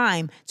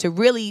time to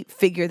really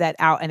figure that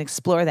out and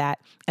explore that.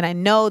 And I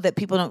know that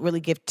people don't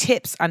really give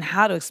tips on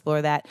how to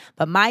explore that,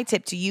 but my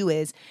tip to you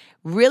is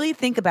really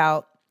think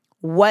about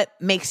what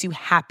makes you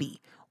happy.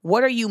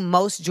 What are you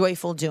most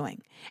joyful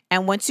doing?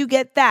 And once you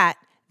get that,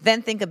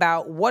 then think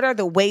about what are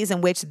the ways in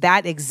which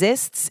that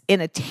exists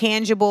in a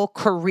tangible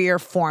career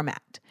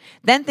format.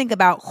 Then think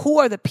about who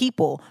are the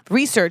people,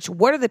 research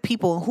what are the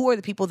people, who are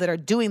the people that are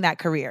doing that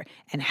career,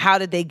 and how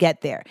did they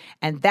get there?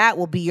 And that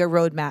will be your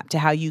roadmap to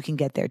how you can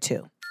get there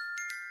too.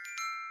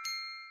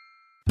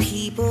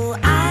 People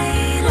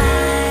I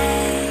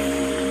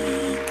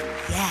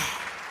like. Yeah.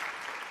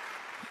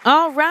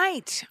 All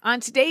right. On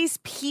today's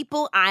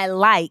People I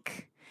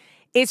Like,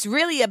 it's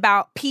really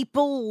about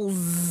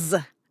people's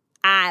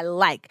I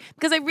like,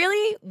 because I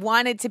really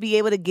wanted to be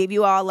able to give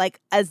you all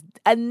like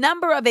a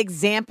number of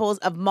examples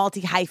of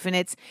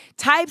multi-hyphenates,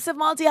 types of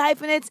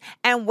multi-hyphenates,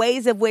 and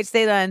ways of which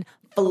they done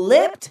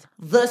flipped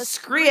the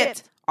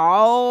script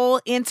all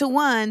into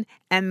one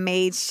and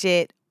made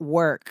shit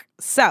work.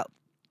 So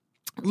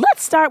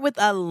let's start with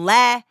a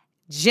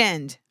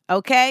legend,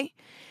 okay?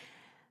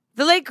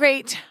 The late,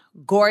 great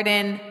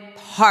Gordon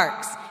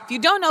Parks. If you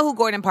don't know who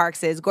Gordon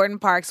Parks is, Gordon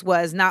Parks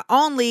was not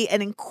only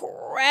an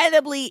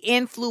incredibly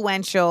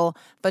influential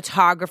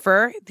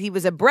photographer, he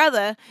was a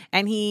brother,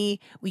 and he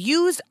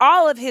used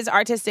all of his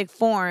artistic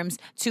forms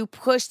to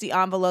push the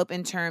envelope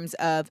in terms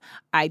of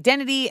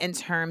identity, in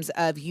terms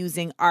of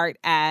using art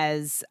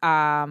as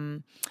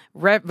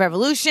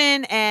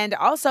revolution, and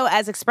also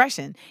as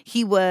expression.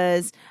 He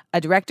was a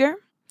director,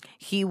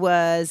 he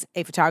was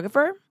a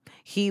photographer,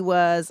 he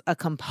was a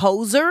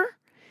composer,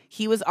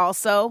 he was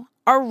also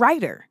a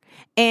writer.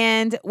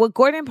 And what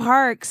Gordon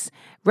Parks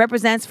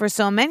represents for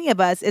so many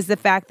of us is the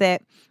fact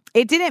that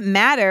it didn't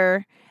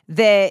matter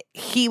that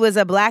he was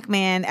a black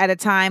man at a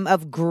time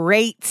of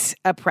great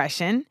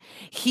oppression.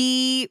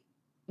 He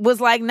was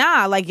like,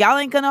 nah, like y'all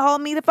ain't gonna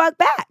hold me the fuck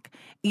back.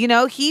 You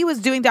know, he was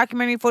doing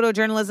documentary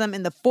photojournalism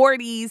in the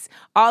 40s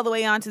all the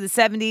way on to the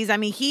 70s. I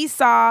mean, he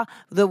saw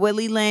the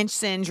Willie Lynch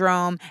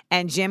syndrome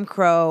and Jim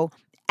Crow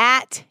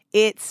at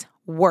its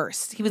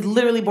worst. He was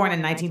literally born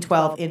in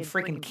 1912 in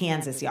freaking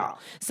Kansas, y'all.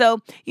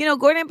 So, you know,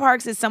 Gordon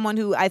Parks is someone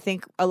who I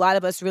think a lot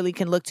of us really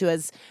can look to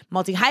as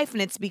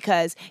multi-hyphenates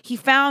because he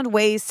found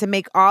ways to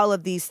make all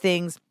of these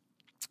things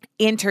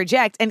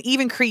interject and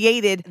even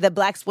created the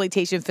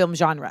blaxploitation film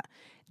genre.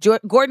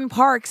 Gordon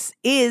Parks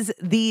is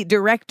the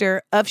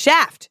director of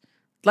Shaft.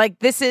 Like,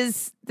 this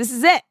is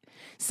it.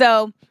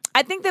 So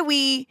I think that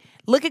we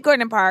look at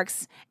Gordon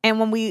Parks, and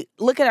when we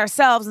look at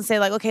ourselves and say,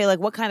 like, okay, like,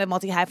 what kind of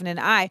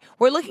multi-hyphenate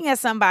we're looking at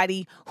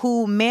somebody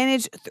who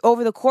managed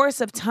over the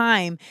course of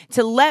time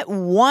to let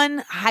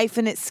one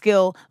hyphenate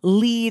skill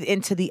lead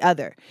into the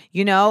other,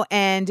 you know,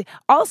 and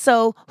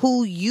also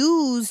who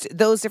used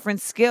those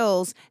different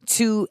skills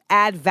to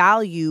add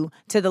value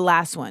to the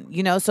last one,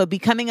 you know, so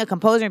becoming a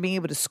composer and being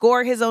able to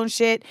score his own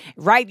shit,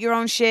 write your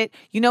own shit.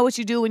 You know what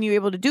you do when you're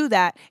able to do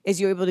that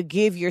is you're able to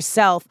give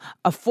yourself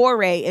a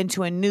foray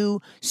into a new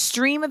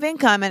stream of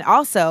income and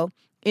also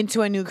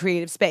into a new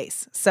creative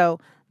space. So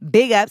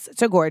big ups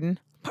to Gordon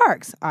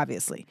Parks,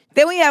 obviously.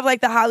 Then we have like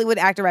the Hollywood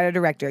actor, writer,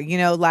 director, you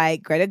know,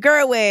 like Greta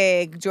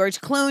Gerwig,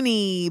 George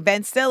Clooney,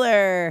 Ben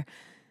Stiller,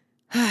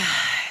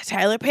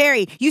 Tyler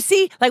Perry. You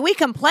see, like we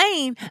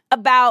complain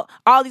about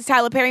all these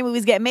Tyler Perry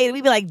movies getting made and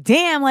we be like,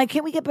 damn, like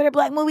can we get better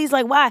black movies?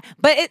 Like why?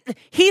 But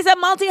he's a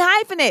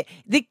multi-hyphenate.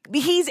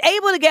 He's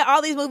able to get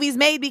all these movies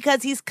made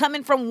because he's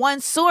coming from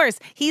one source.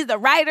 He's the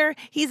writer,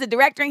 he's the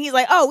director, and he's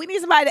like, oh, we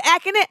need somebody to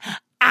act in it.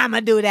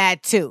 I'ma do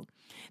that too.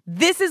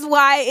 This is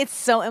why it's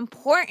so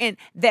important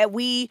that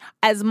we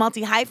as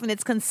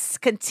multi-hyphenates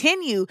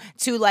continue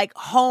to like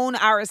hone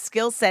our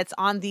skill sets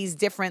on these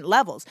different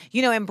levels.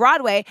 You know, in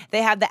Broadway,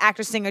 they have the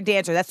actor, singer,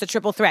 dancer. That's the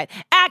triple threat.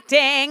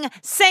 Acting,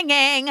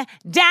 singing,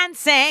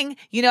 dancing,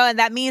 you know, and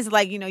that means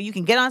like, you know, you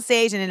can get on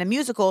stage and in a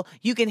musical,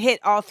 you can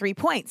hit all 3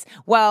 points.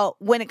 Well,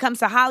 when it comes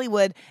to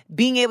Hollywood,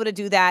 being able to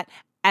do that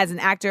as an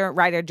actor,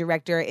 writer,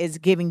 director is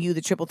giving you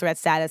the triple threat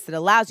status that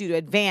allows you to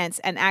advance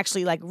and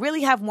actually like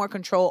really have more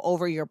control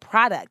over your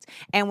product.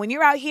 And when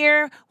you're out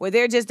here where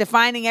they're just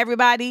defining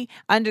everybody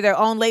under their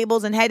own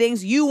labels and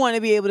headings, you want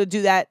to be able to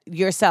do that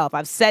yourself.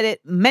 I've said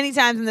it many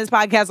times in this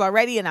podcast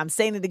already, and I'm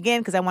saying it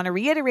again because I want to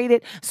reiterate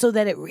it so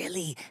that it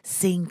really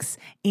sinks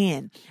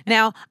in.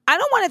 Now, I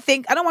don't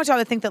want y'all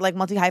to think that like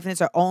multi-hyphenates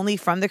are only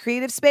from the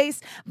creative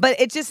space, but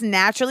it just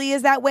naturally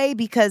is that way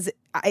because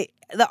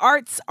the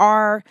arts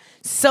are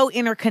so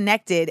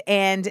interconnected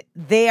and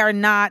they are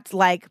not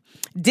like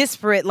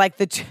disparate like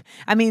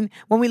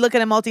when we look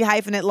at a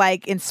multi-hyphenate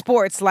like in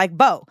sports like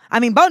Bo.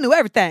 I mean, Bo knew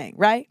everything,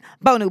 right?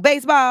 Bo knew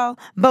baseball,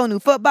 Bo knew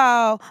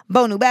football,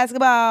 Bo knew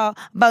basketball,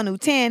 Bo knew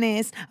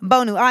tennis,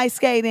 Bo knew ice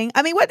skating.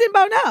 I mean, what did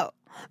Bo know?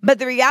 But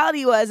the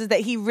reality is that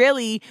he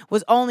really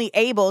was only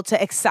able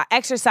to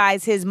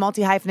exercise his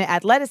multi-hyphenate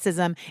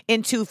athleticism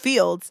in 2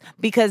 fields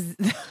because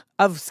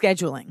of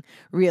scheduling,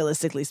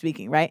 realistically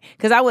speaking, right?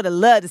 Because I would have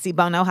loved to see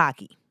Bono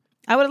hockey.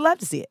 I would have loved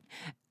to see it.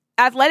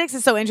 Athletics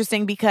is so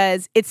interesting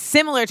because it's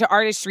similar to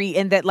artistry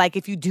in that, like,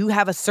 if you do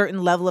have a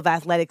certain level of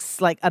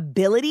athletics, like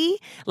ability,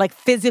 like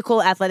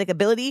physical athletic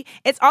ability,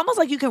 it's almost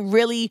like you can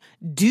really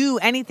do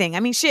anything.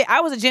 I mean, shit,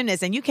 I was a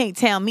gymnast and you can't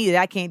tell me that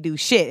I can't do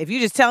shit. If you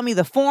just tell me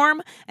the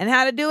form and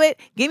how to do it,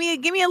 give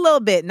me a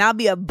little bit and I'll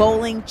be a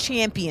bowling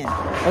champion,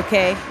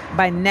 okay,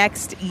 by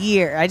next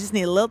year. I just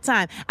need a little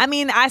time. I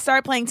mean, I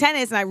started playing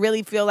tennis and I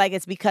really feel like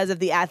it's because of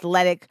the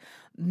athletic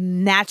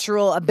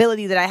natural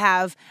ability that I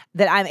have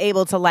that I'm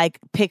able to like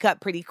pick up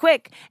pretty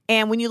quick.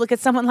 And when you look at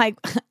someone like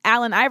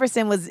Allen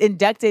Iverson was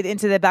inducted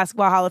into the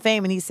Basketball Hall of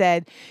Fame, and he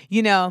said,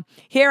 you know,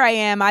 here I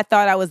am. I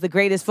thought I was the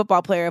greatest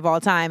football player of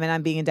all time, and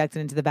I'm being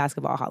inducted into the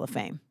Basketball Hall of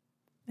Fame.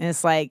 And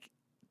it's like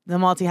the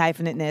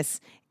multi-hyphenateness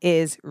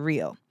is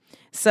real.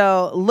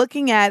 So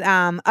looking at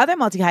other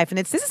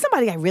multi-hyphenates, this is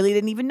somebody I really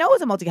didn't even know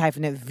was a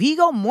multi-hyphenate.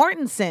 Viggo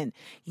Mortensen.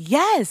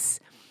 Yes.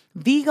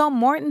 Viggo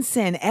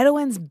Mortensen,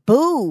 Edwin's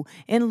Boo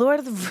in Lord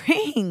of the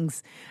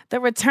Rings. The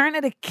Return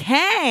of the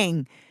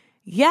King.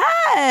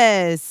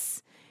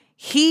 Yes.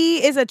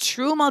 He is a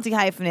true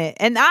multi-hyphenate.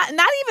 And not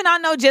even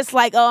on no just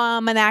like, oh,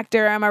 I'm an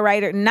actor, I'm a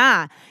writer.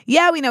 Nah.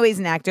 Yeah, we know he's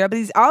an actor, but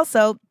he's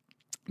also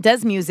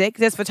does music,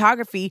 does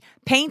photography,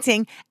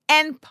 painting,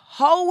 and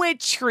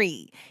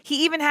poetry.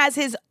 He even has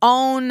his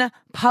own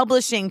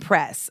publishing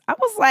press. I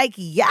was like,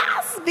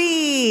 yes,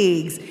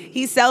 Viggs.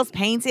 He sells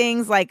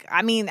paintings. Like,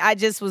 I mean, I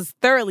just was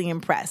thoroughly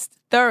impressed.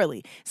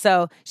 Thoroughly.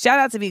 So shout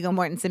out to Viggo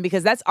Mortensen,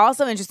 because that's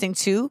also interesting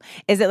too,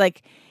 is that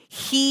like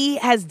he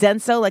has done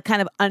so like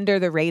kind of under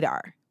the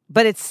radar.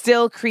 But it's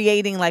still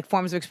creating like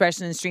forms of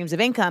expression and streams of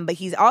income. But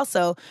he's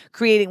also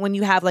creating, when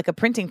you have like a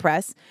printing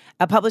press,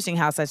 a publishing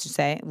house, I should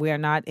say. We are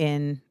not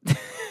in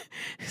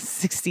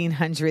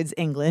 1600s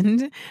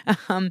England.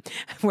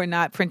 We're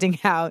not printing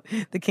out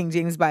the King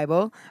James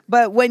Bible.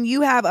 But when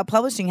you have a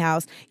publishing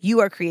house,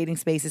 you are creating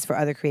spaces for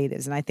other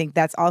creatives. And I think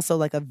that's also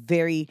like a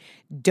very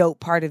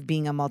dope part of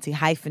being a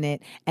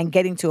multi-hyphenate and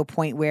getting to a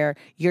point where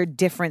your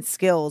different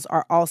skills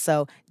are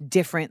also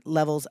different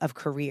levels of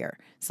career.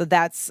 So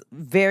that's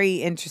very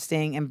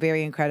interesting and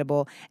very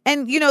incredible.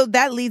 And, you know,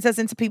 that leads us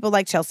into people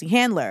like Chelsea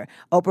Handler,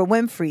 Oprah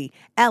Winfrey,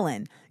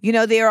 Ellen. You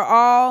know, they are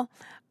all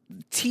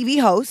TV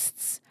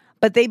hosts,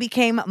 but they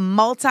became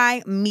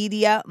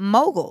multimedia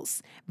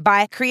moguls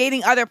by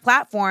creating other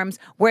platforms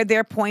where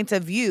their point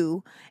of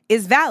view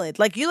is valid.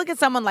 Like you look at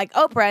someone like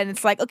Oprah and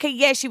it's like, okay,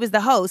 yeah, she was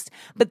the host,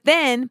 but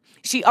then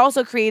she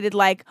also created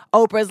like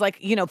Oprah's like,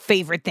 you know,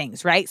 favorite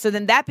things, right? So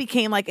then that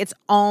became like its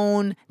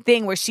own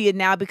thing where she had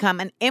now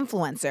become an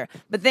influencer,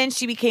 but then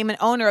she became an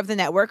owner of the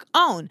network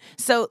OWN.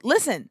 So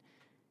listen,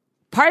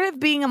 part of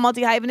being a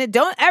multi-hyphenate,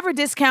 don't ever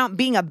discount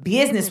being a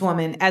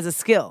businesswoman as a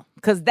skill,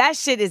 because that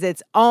shit is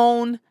its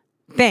own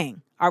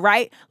thing, all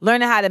right?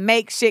 Learning how to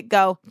make shit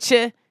go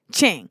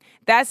cha-ching.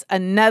 That's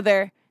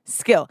another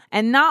skill.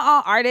 And not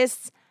all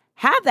artists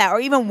have that or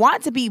even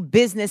want to be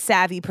business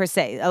savvy per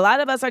se. A lot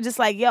of us are just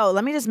like, yo,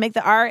 let me just make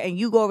the art and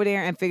you go over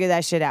there and figure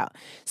that shit out.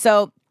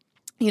 So,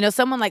 you know,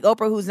 someone like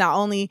Oprah, who's not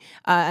only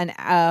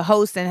a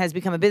host and has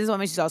become a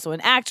businesswoman, she's also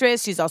an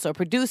actress, she's also a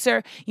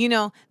producer. You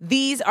know,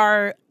 these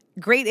are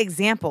great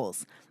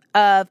examples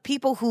of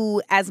people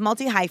who, as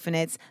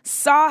multi-hyphenates,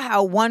 saw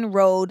how one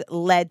road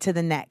led to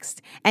the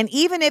next. And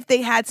even if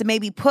they had to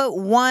maybe put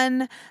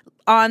one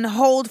on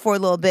hold for a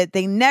little bit,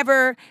 they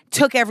never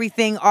took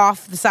everything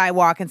off the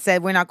sidewalk and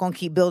said, we're not going to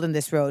keep building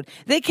this road.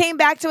 They came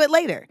back to it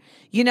later,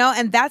 you know,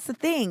 and that's the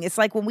thing. It's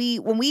like when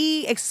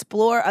we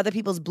explore other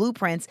people's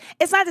blueprints,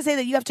 it's not to say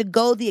that you have to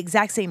go the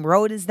exact same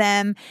road as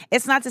them.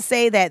 It's not to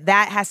say that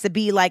that has to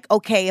be like,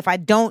 okay, if I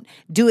don't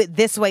do it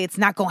this way, it's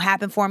not going to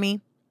happen for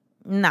me.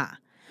 Nah.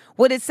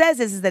 What it says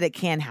is that it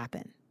can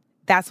happen.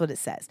 That's what it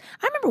says.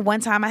 I remember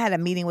one time I had a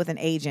meeting with an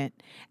agent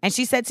and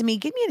she said to me,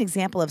 give me an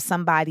example of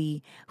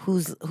somebody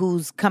who's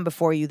come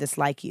before you that's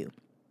like you.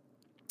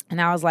 And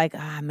I was like,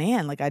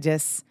 man, like I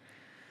don't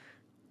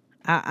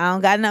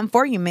got nothing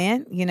for you,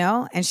 man, you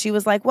know? And she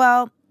was like,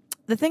 well,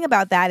 the thing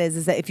about that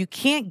is that if you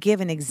can't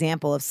give an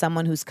example of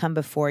someone who's come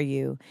before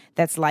you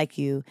that's like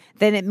you,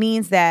 then it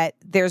means that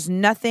there's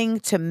nothing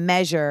to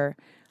measure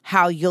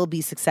how you'll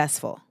be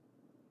successful.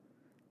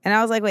 And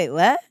I was like, wait,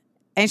 what?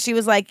 And she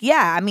was like,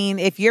 yeah, I mean,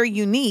 if you're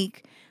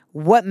unique,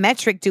 what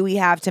metric do we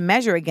have to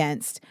measure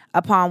against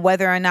upon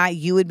whether or not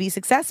you would be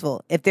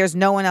successful if there's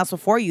no one else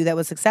before you that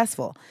was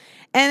successful?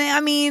 And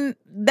I mean,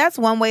 that's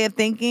one way of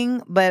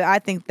thinking, but I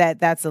think that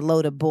that's a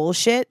load of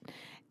bullshit.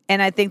 And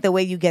I think the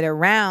way you get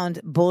around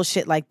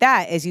bullshit like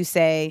that is you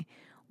say,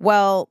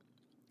 well,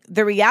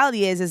 the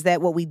reality is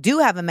that what we do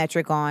have a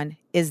metric on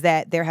is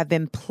that there have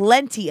been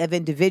plenty of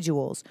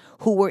individuals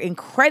who were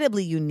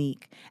incredibly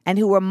unique and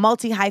who were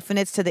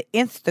multi-hyphenates to the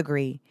nth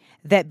degree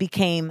that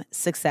became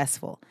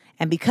successful.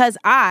 And because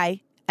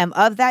I am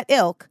of that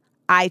ilk,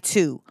 I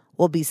too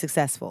will be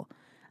successful.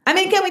 I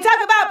mean, can we talk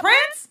about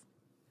Prince?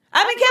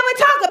 Can we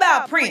talk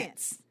about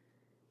Prince?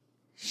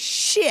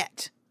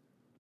 Shit.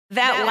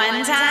 That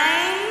one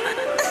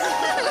time?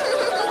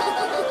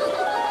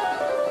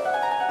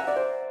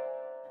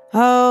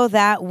 Oh,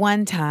 that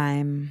one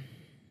time.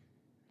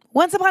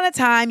 Once upon a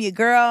time, your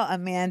girl,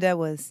 Amanda,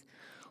 was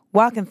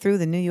walking through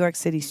the New York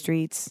City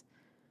streets,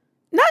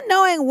 not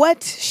knowing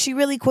what she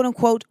really, quote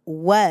unquote,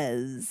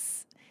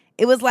 was.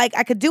 It was like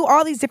I could do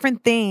all these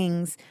different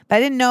things, but I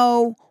didn't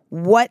know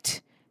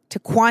what to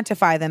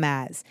quantify them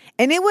as.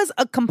 And it was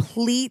a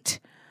complete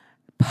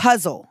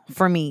puzzle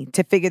for me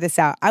to figure this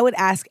out. I would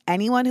ask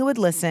anyone who would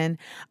listen.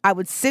 I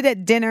would sit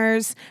at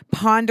dinners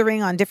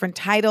pondering on different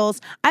titles.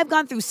 I've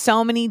gone through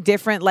so many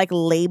different like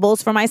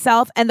labels for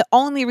myself. And the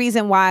only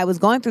reason why I was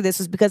going through this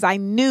was because I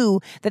knew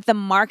that the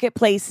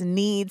marketplace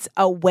needs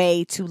a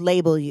way to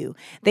label you.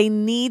 They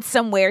need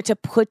somewhere to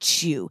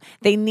put you.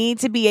 They need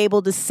to be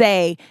able to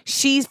say,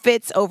 she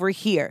fits over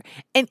here.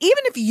 And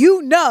even if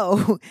you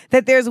know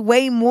that there's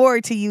way more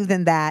to you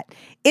than that,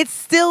 it's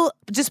still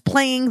just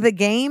playing the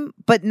game,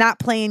 but not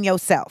playing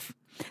yourself.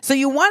 So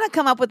you want to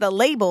come up with a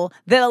label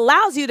that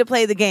allows you to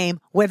play the game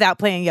without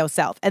playing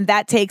yourself. And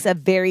that takes a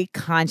very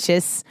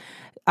conscious,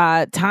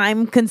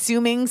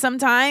 time-consuming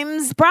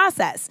sometimes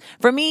process.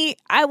 For me,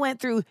 I went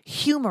through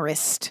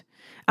humorist.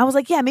 I was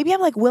like, yeah, maybe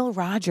I'm like Will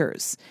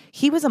Rogers.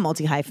 He was a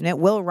multi-hyphenate.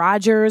 Will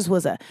Rogers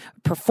was a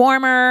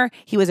performer.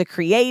 He was a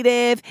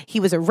creative. He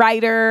was a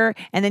writer.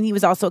 And then he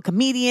was also a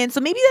comedian. So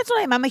maybe that's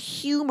what I am. I'm a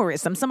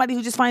humorist. I'm somebody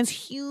who just finds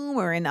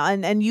humor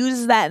and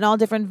uses that in all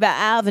different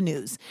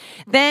avenues.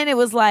 Then it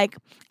was like,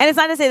 and it's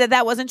not to say that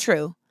that wasn't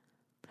true,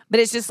 but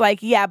it's just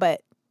like, yeah,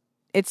 but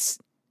it's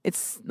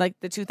like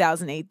the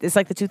 2008, it's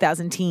like the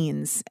 2000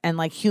 teens. And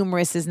like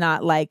humorous is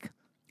not like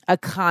a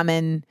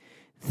common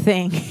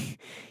thing.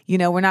 You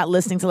know, we're not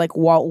listening to like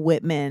Walt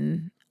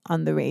Whitman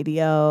on the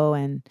radio,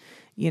 and,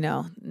 you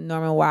know,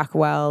 Norman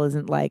Rockwell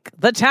isn't like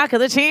the talk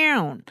of the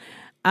town.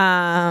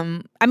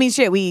 I mean,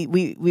 shit, we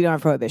don't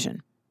have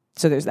prohibition.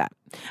 So there's that.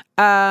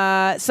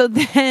 So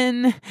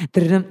then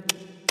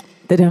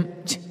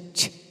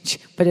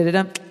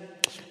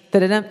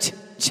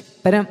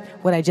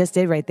what I just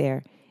did right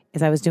there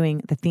is I was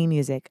doing the theme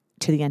music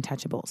to The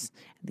Untouchables.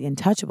 The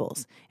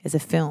Untouchables is a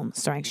film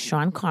starring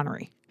Sean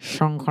Connery,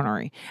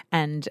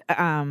 and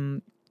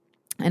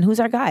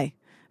who's our guy?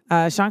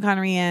 Sean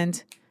Connery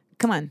and,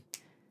 come on,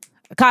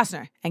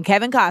 Costner, and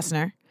Kevin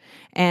Costner.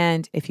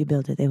 And if you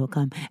build it, they will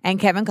come. And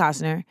Kevin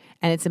Costner.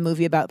 And it's a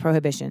movie about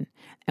prohibition.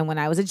 And when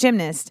I was a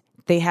gymnast,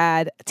 they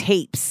had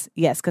tapes,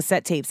 yes,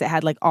 cassette tapes that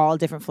had like all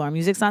different floor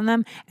musics on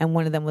them. And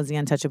one of them was The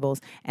Untouchables.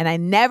 And I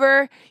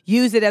never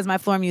used it as my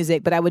floor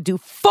music, but I would do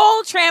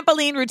full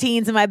trampoline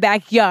routines in my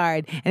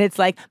backyard. And it's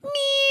like, meow,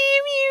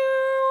 meow.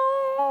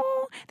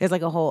 There's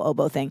like a whole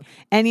oboe thing.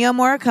 Ennio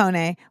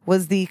Morricone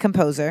was the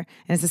composer.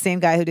 And it's the same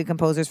guy who did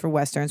composers for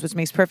Westerns, which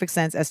makes perfect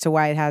sense as to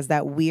why it has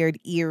that weird,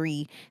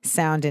 eerie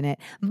sound in it.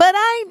 But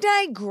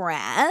I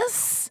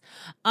digress.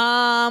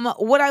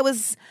 What I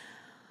was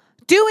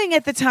doing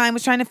at the time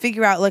was trying to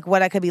figure out like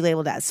what I could be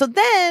labeled as. So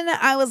then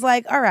I was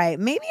like, all right,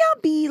 maybe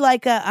I'll be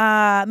like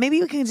maybe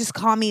you can just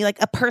call me like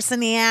a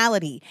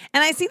personality.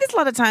 And I see this a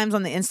lot of times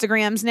on the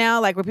Instagrams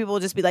now, like where people will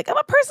just be like, I'm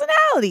a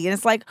personality. And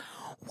it's like,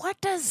 what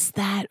does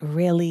that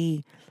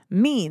really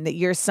mean? That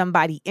you're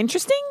somebody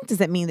interesting? Does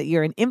that mean that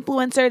you're an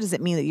influencer? Does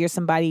it mean that you're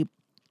somebody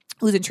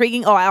who's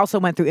intriguing? Oh, I also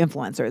went through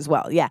influencer as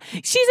well. Yeah.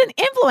 She's an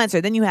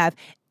influencer. Then you have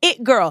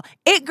It Girl.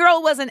 It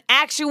Girl was an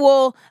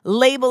actual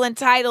label and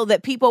title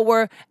that people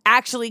were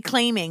actually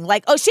claiming.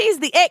 Like, oh, she's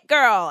the It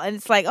Girl. And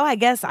it's like, oh, I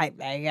guess I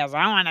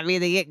want to be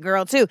the It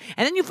Girl too.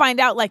 And then you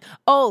find out like,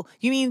 oh,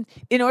 you mean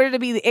in order to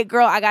be the It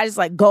Girl, I got to just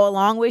like go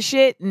along with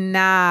shit?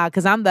 Nah,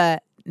 because I'm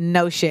the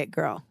no shit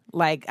girl.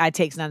 Like, I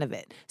takes none of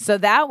it. So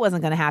that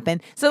wasn't going to happen.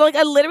 So, like,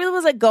 I literally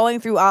was, like, going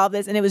through all of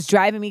this, and it was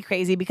driving me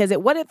crazy because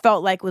what it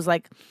felt like was,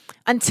 like,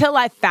 until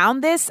I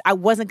found this, I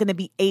wasn't going to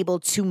be able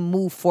to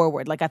move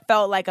forward. Like, I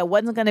felt like I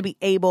wasn't going to be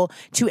able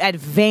to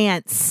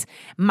advance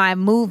my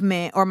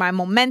movement or my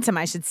momentum,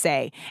 I should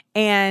say.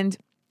 And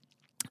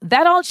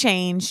that all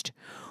changed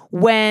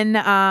when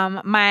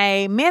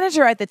my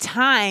manager at the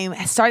time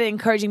started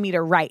encouraging me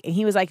to write. And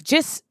he was like,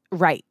 just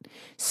write.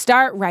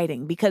 Start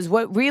writing. Because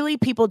what really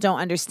people don't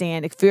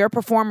understand, if you're a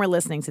performer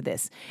listening to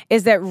this,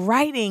 is that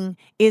writing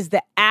is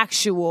the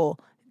actual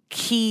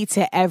key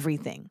to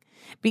everything.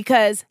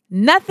 Because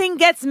nothing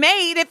gets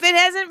made if it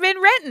hasn't been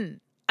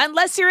written,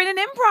 unless you're in an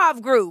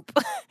improv group.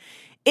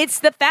 It's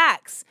the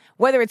facts.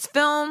 Whether it's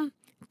film,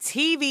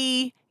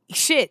 TV,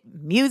 shit,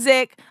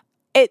 music,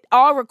 it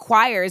all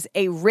requires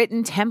a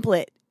written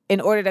template in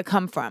order to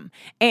come from.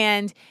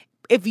 And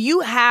if you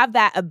have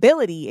that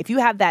ability, if you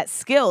have that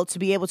skill to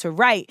be able to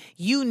write,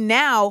 you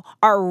now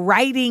are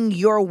writing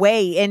your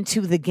way into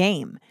the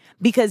game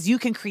because you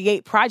can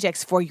create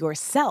projects for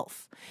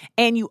yourself.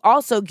 And you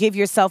also give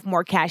yourself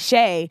more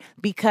cachet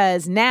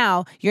because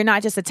now you're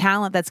not just a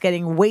talent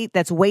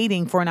that's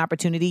waiting for an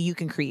opportunity. You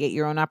can create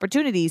your own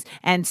opportunities.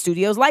 And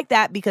studios like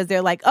that because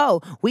they're like,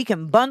 oh, we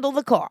can bundle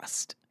the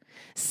cost.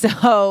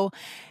 So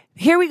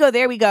here we go,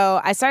 there we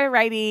go. I started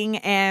writing,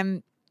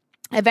 and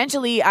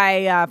eventually,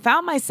 I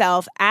found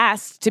myself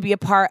asked to be a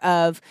part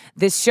of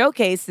this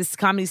showcase, this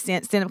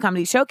stand-up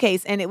comedy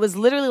showcase, and it was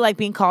literally like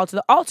being called to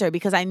the altar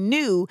because I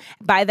knew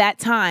by that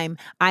time,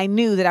 I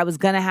knew that I was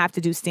going to have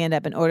to do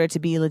stand-up in order to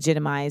be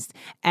legitimized,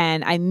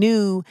 and I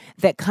knew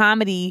that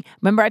comedy,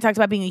 remember I talked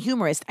about being a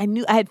humorist, I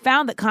had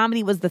found that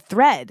comedy was the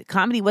thread,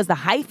 comedy was the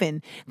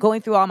hyphen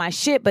going through all my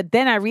shit, but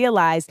then I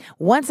realized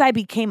once I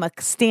became a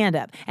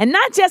stand-up, and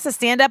not just a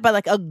stand-up, but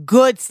like a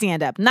good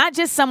stand-up, not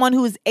just someone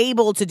who's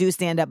able to do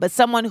stand-up, but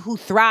someone who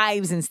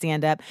thrives in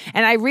stand-up.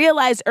 And I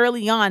realized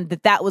early on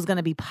that was going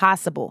to be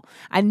possible.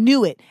 I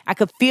knew it. I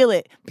could feel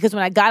it because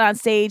when I got on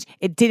stage,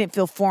 it didn't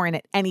feel foreign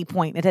at any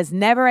point. It has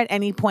never at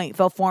any point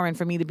felt foreign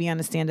for me to be on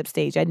a stand-up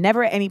stage. I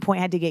never at any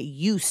point had to get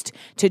used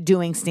to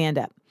doing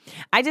stand-up.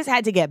 I just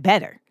had to get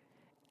better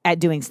at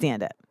doing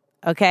stand-up.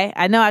 Okay?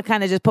 I know I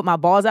kind of just put my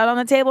balls out on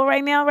the table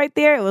right now, right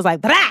there. It was like,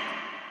 blah!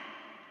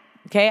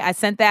 Okay, I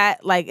sent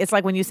that, like, it's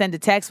like when you send a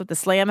text with the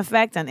slam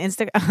effect on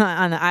Instagram,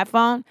 on the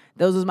iPhone.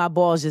 Those was my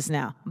balls just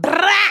now.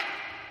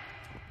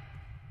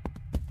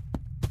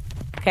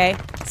 Okay,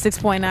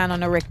 6.9 on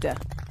the Richter.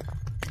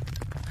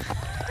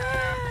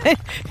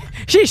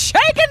 She's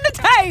shaking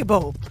the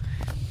table.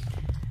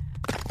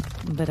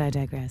 But I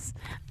digress.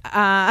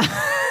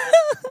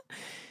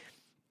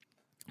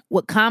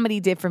 What comedy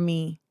did for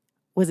me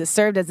was it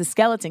served as a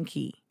skeleton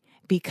key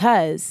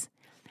because,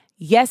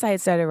 yes, I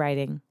had started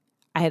writing.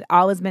 I had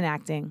always been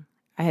acting.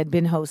 I had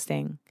been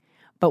hosting.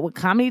 But what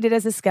comedy did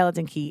as a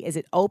skeleton key is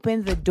it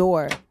opened the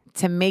door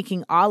to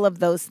making all of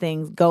those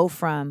things go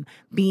from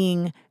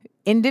being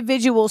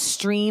individual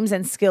streams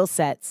and skill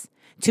sets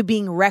to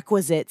being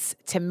requisites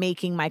to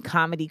making my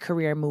comedy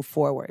career move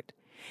forward.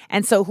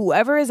 And so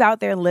whoever is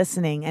out there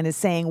listening and is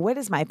saying, what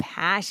is my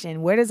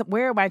passion? Where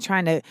am I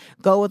trying to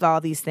go with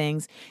all these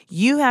things?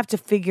 You have to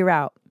figure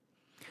out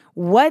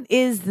what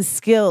is the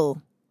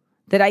skill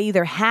that I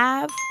either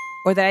have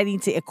or that I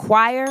need to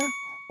acquire,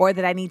 or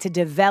that I need to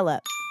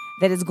develop,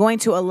 that is going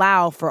to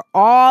allow for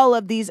all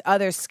of these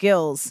other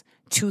skills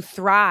to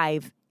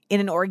thrive in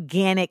an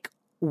organic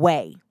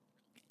way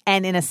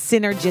and in a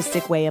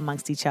synergistic way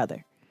amongst each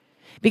other.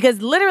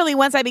 Because literally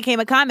once I became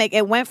a comic,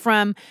 it went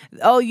from,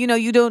 oh,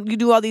 you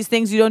do all these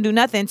things, you don't do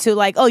nothing, to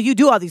like, oh, you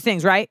do all these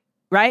things, right?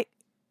 Right?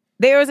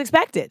 There was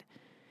expected.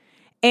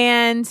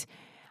 And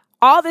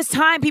all this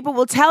time, people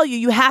will tell you,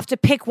 you have to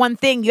pick one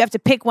thing,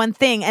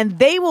 and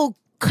they will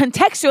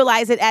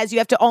contextualize it as you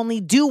have to only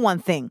do one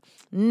thing.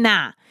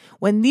 Nah.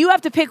 When you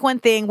have to pick one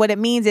thing, what it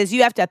means is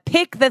you have to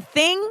pick the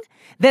thing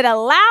that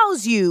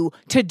allows you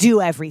to do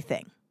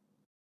everything.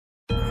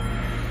 The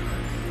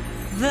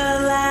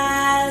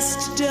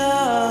last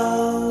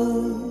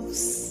dose.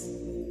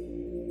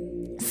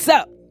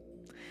 So,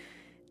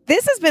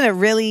 this has been a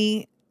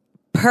really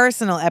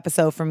personal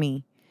episode for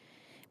me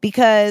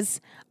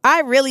because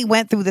I really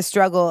went through the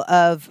struggle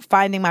of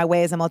finding my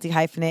way as a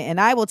multi-hyphenate, and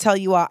I will tell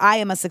you all, I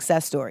am a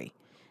success story.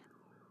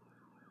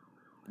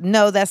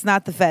 No, that's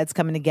not the feds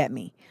coming to get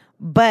me.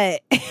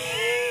 But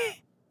I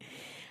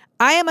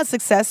am a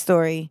success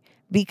story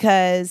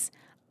because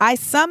I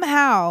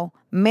somehow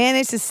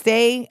managed to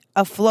stay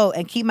afloat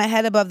and keep my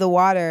head above the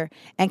water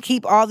and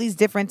keep all these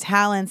different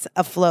talents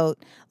afloat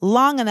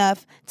long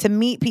enough to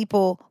meet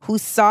people who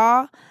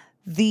saw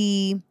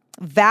the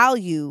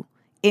value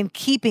in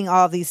keeping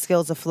all these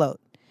skills afloat.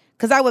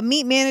 Because I would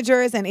meet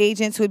managers and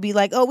agents who would be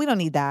like, oh, we don't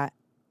need that.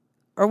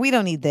 Or we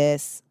don't need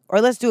this. Or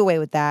let's do away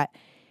with that.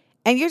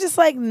 And you're just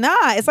like,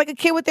 nah, it's like a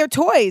kid with their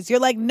toys. You're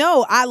like,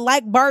 no, I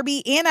like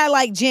Barbie and I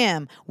like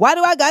Jim. Why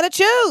do I gotta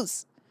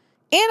choose?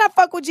 And I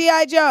fuck with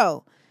G.I.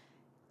 Joe.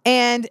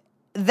 And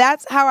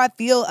that's how I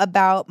feel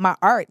about my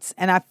arts.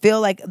 And I feel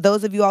like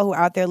those of you all who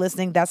are out there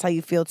listening, that's how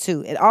you feel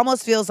too. It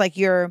almost feels like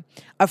you're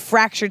a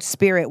fractured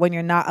spirit when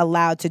you're not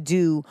allowed to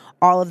do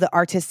all of the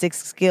artistic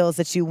skills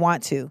that you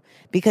want to.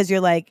 Because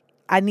you're like,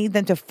 I need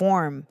them to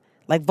form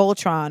like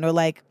Voltron or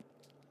like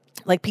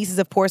pieces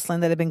of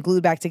porcelain that have been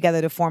glued back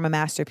together to form a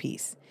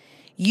masterpiece.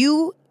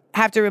 You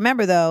have to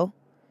remember, though,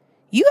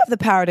 you have the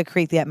power to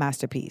create that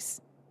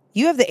masterpiece.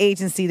 You have the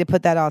agency to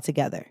put that all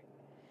together.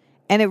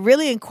 And it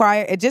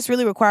just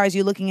really requires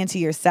you looking into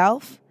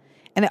yourself.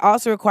 And it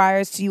also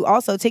requires you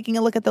also taking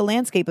a look at the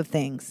landscape of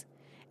things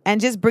and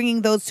just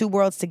bringing those two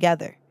worlds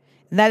together.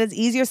 And that is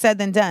easier said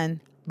than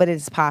done, but it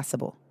is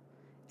possible.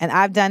 And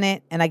I've done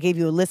it, and I gave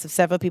you a list of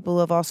several people who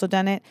have also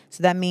done it.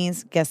 So that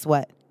means, guess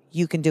what?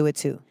 You can do it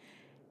too.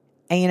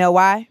 And you know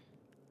why?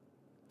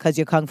 Because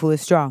your kung fu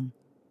is strong.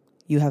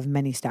 You have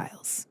many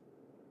styles.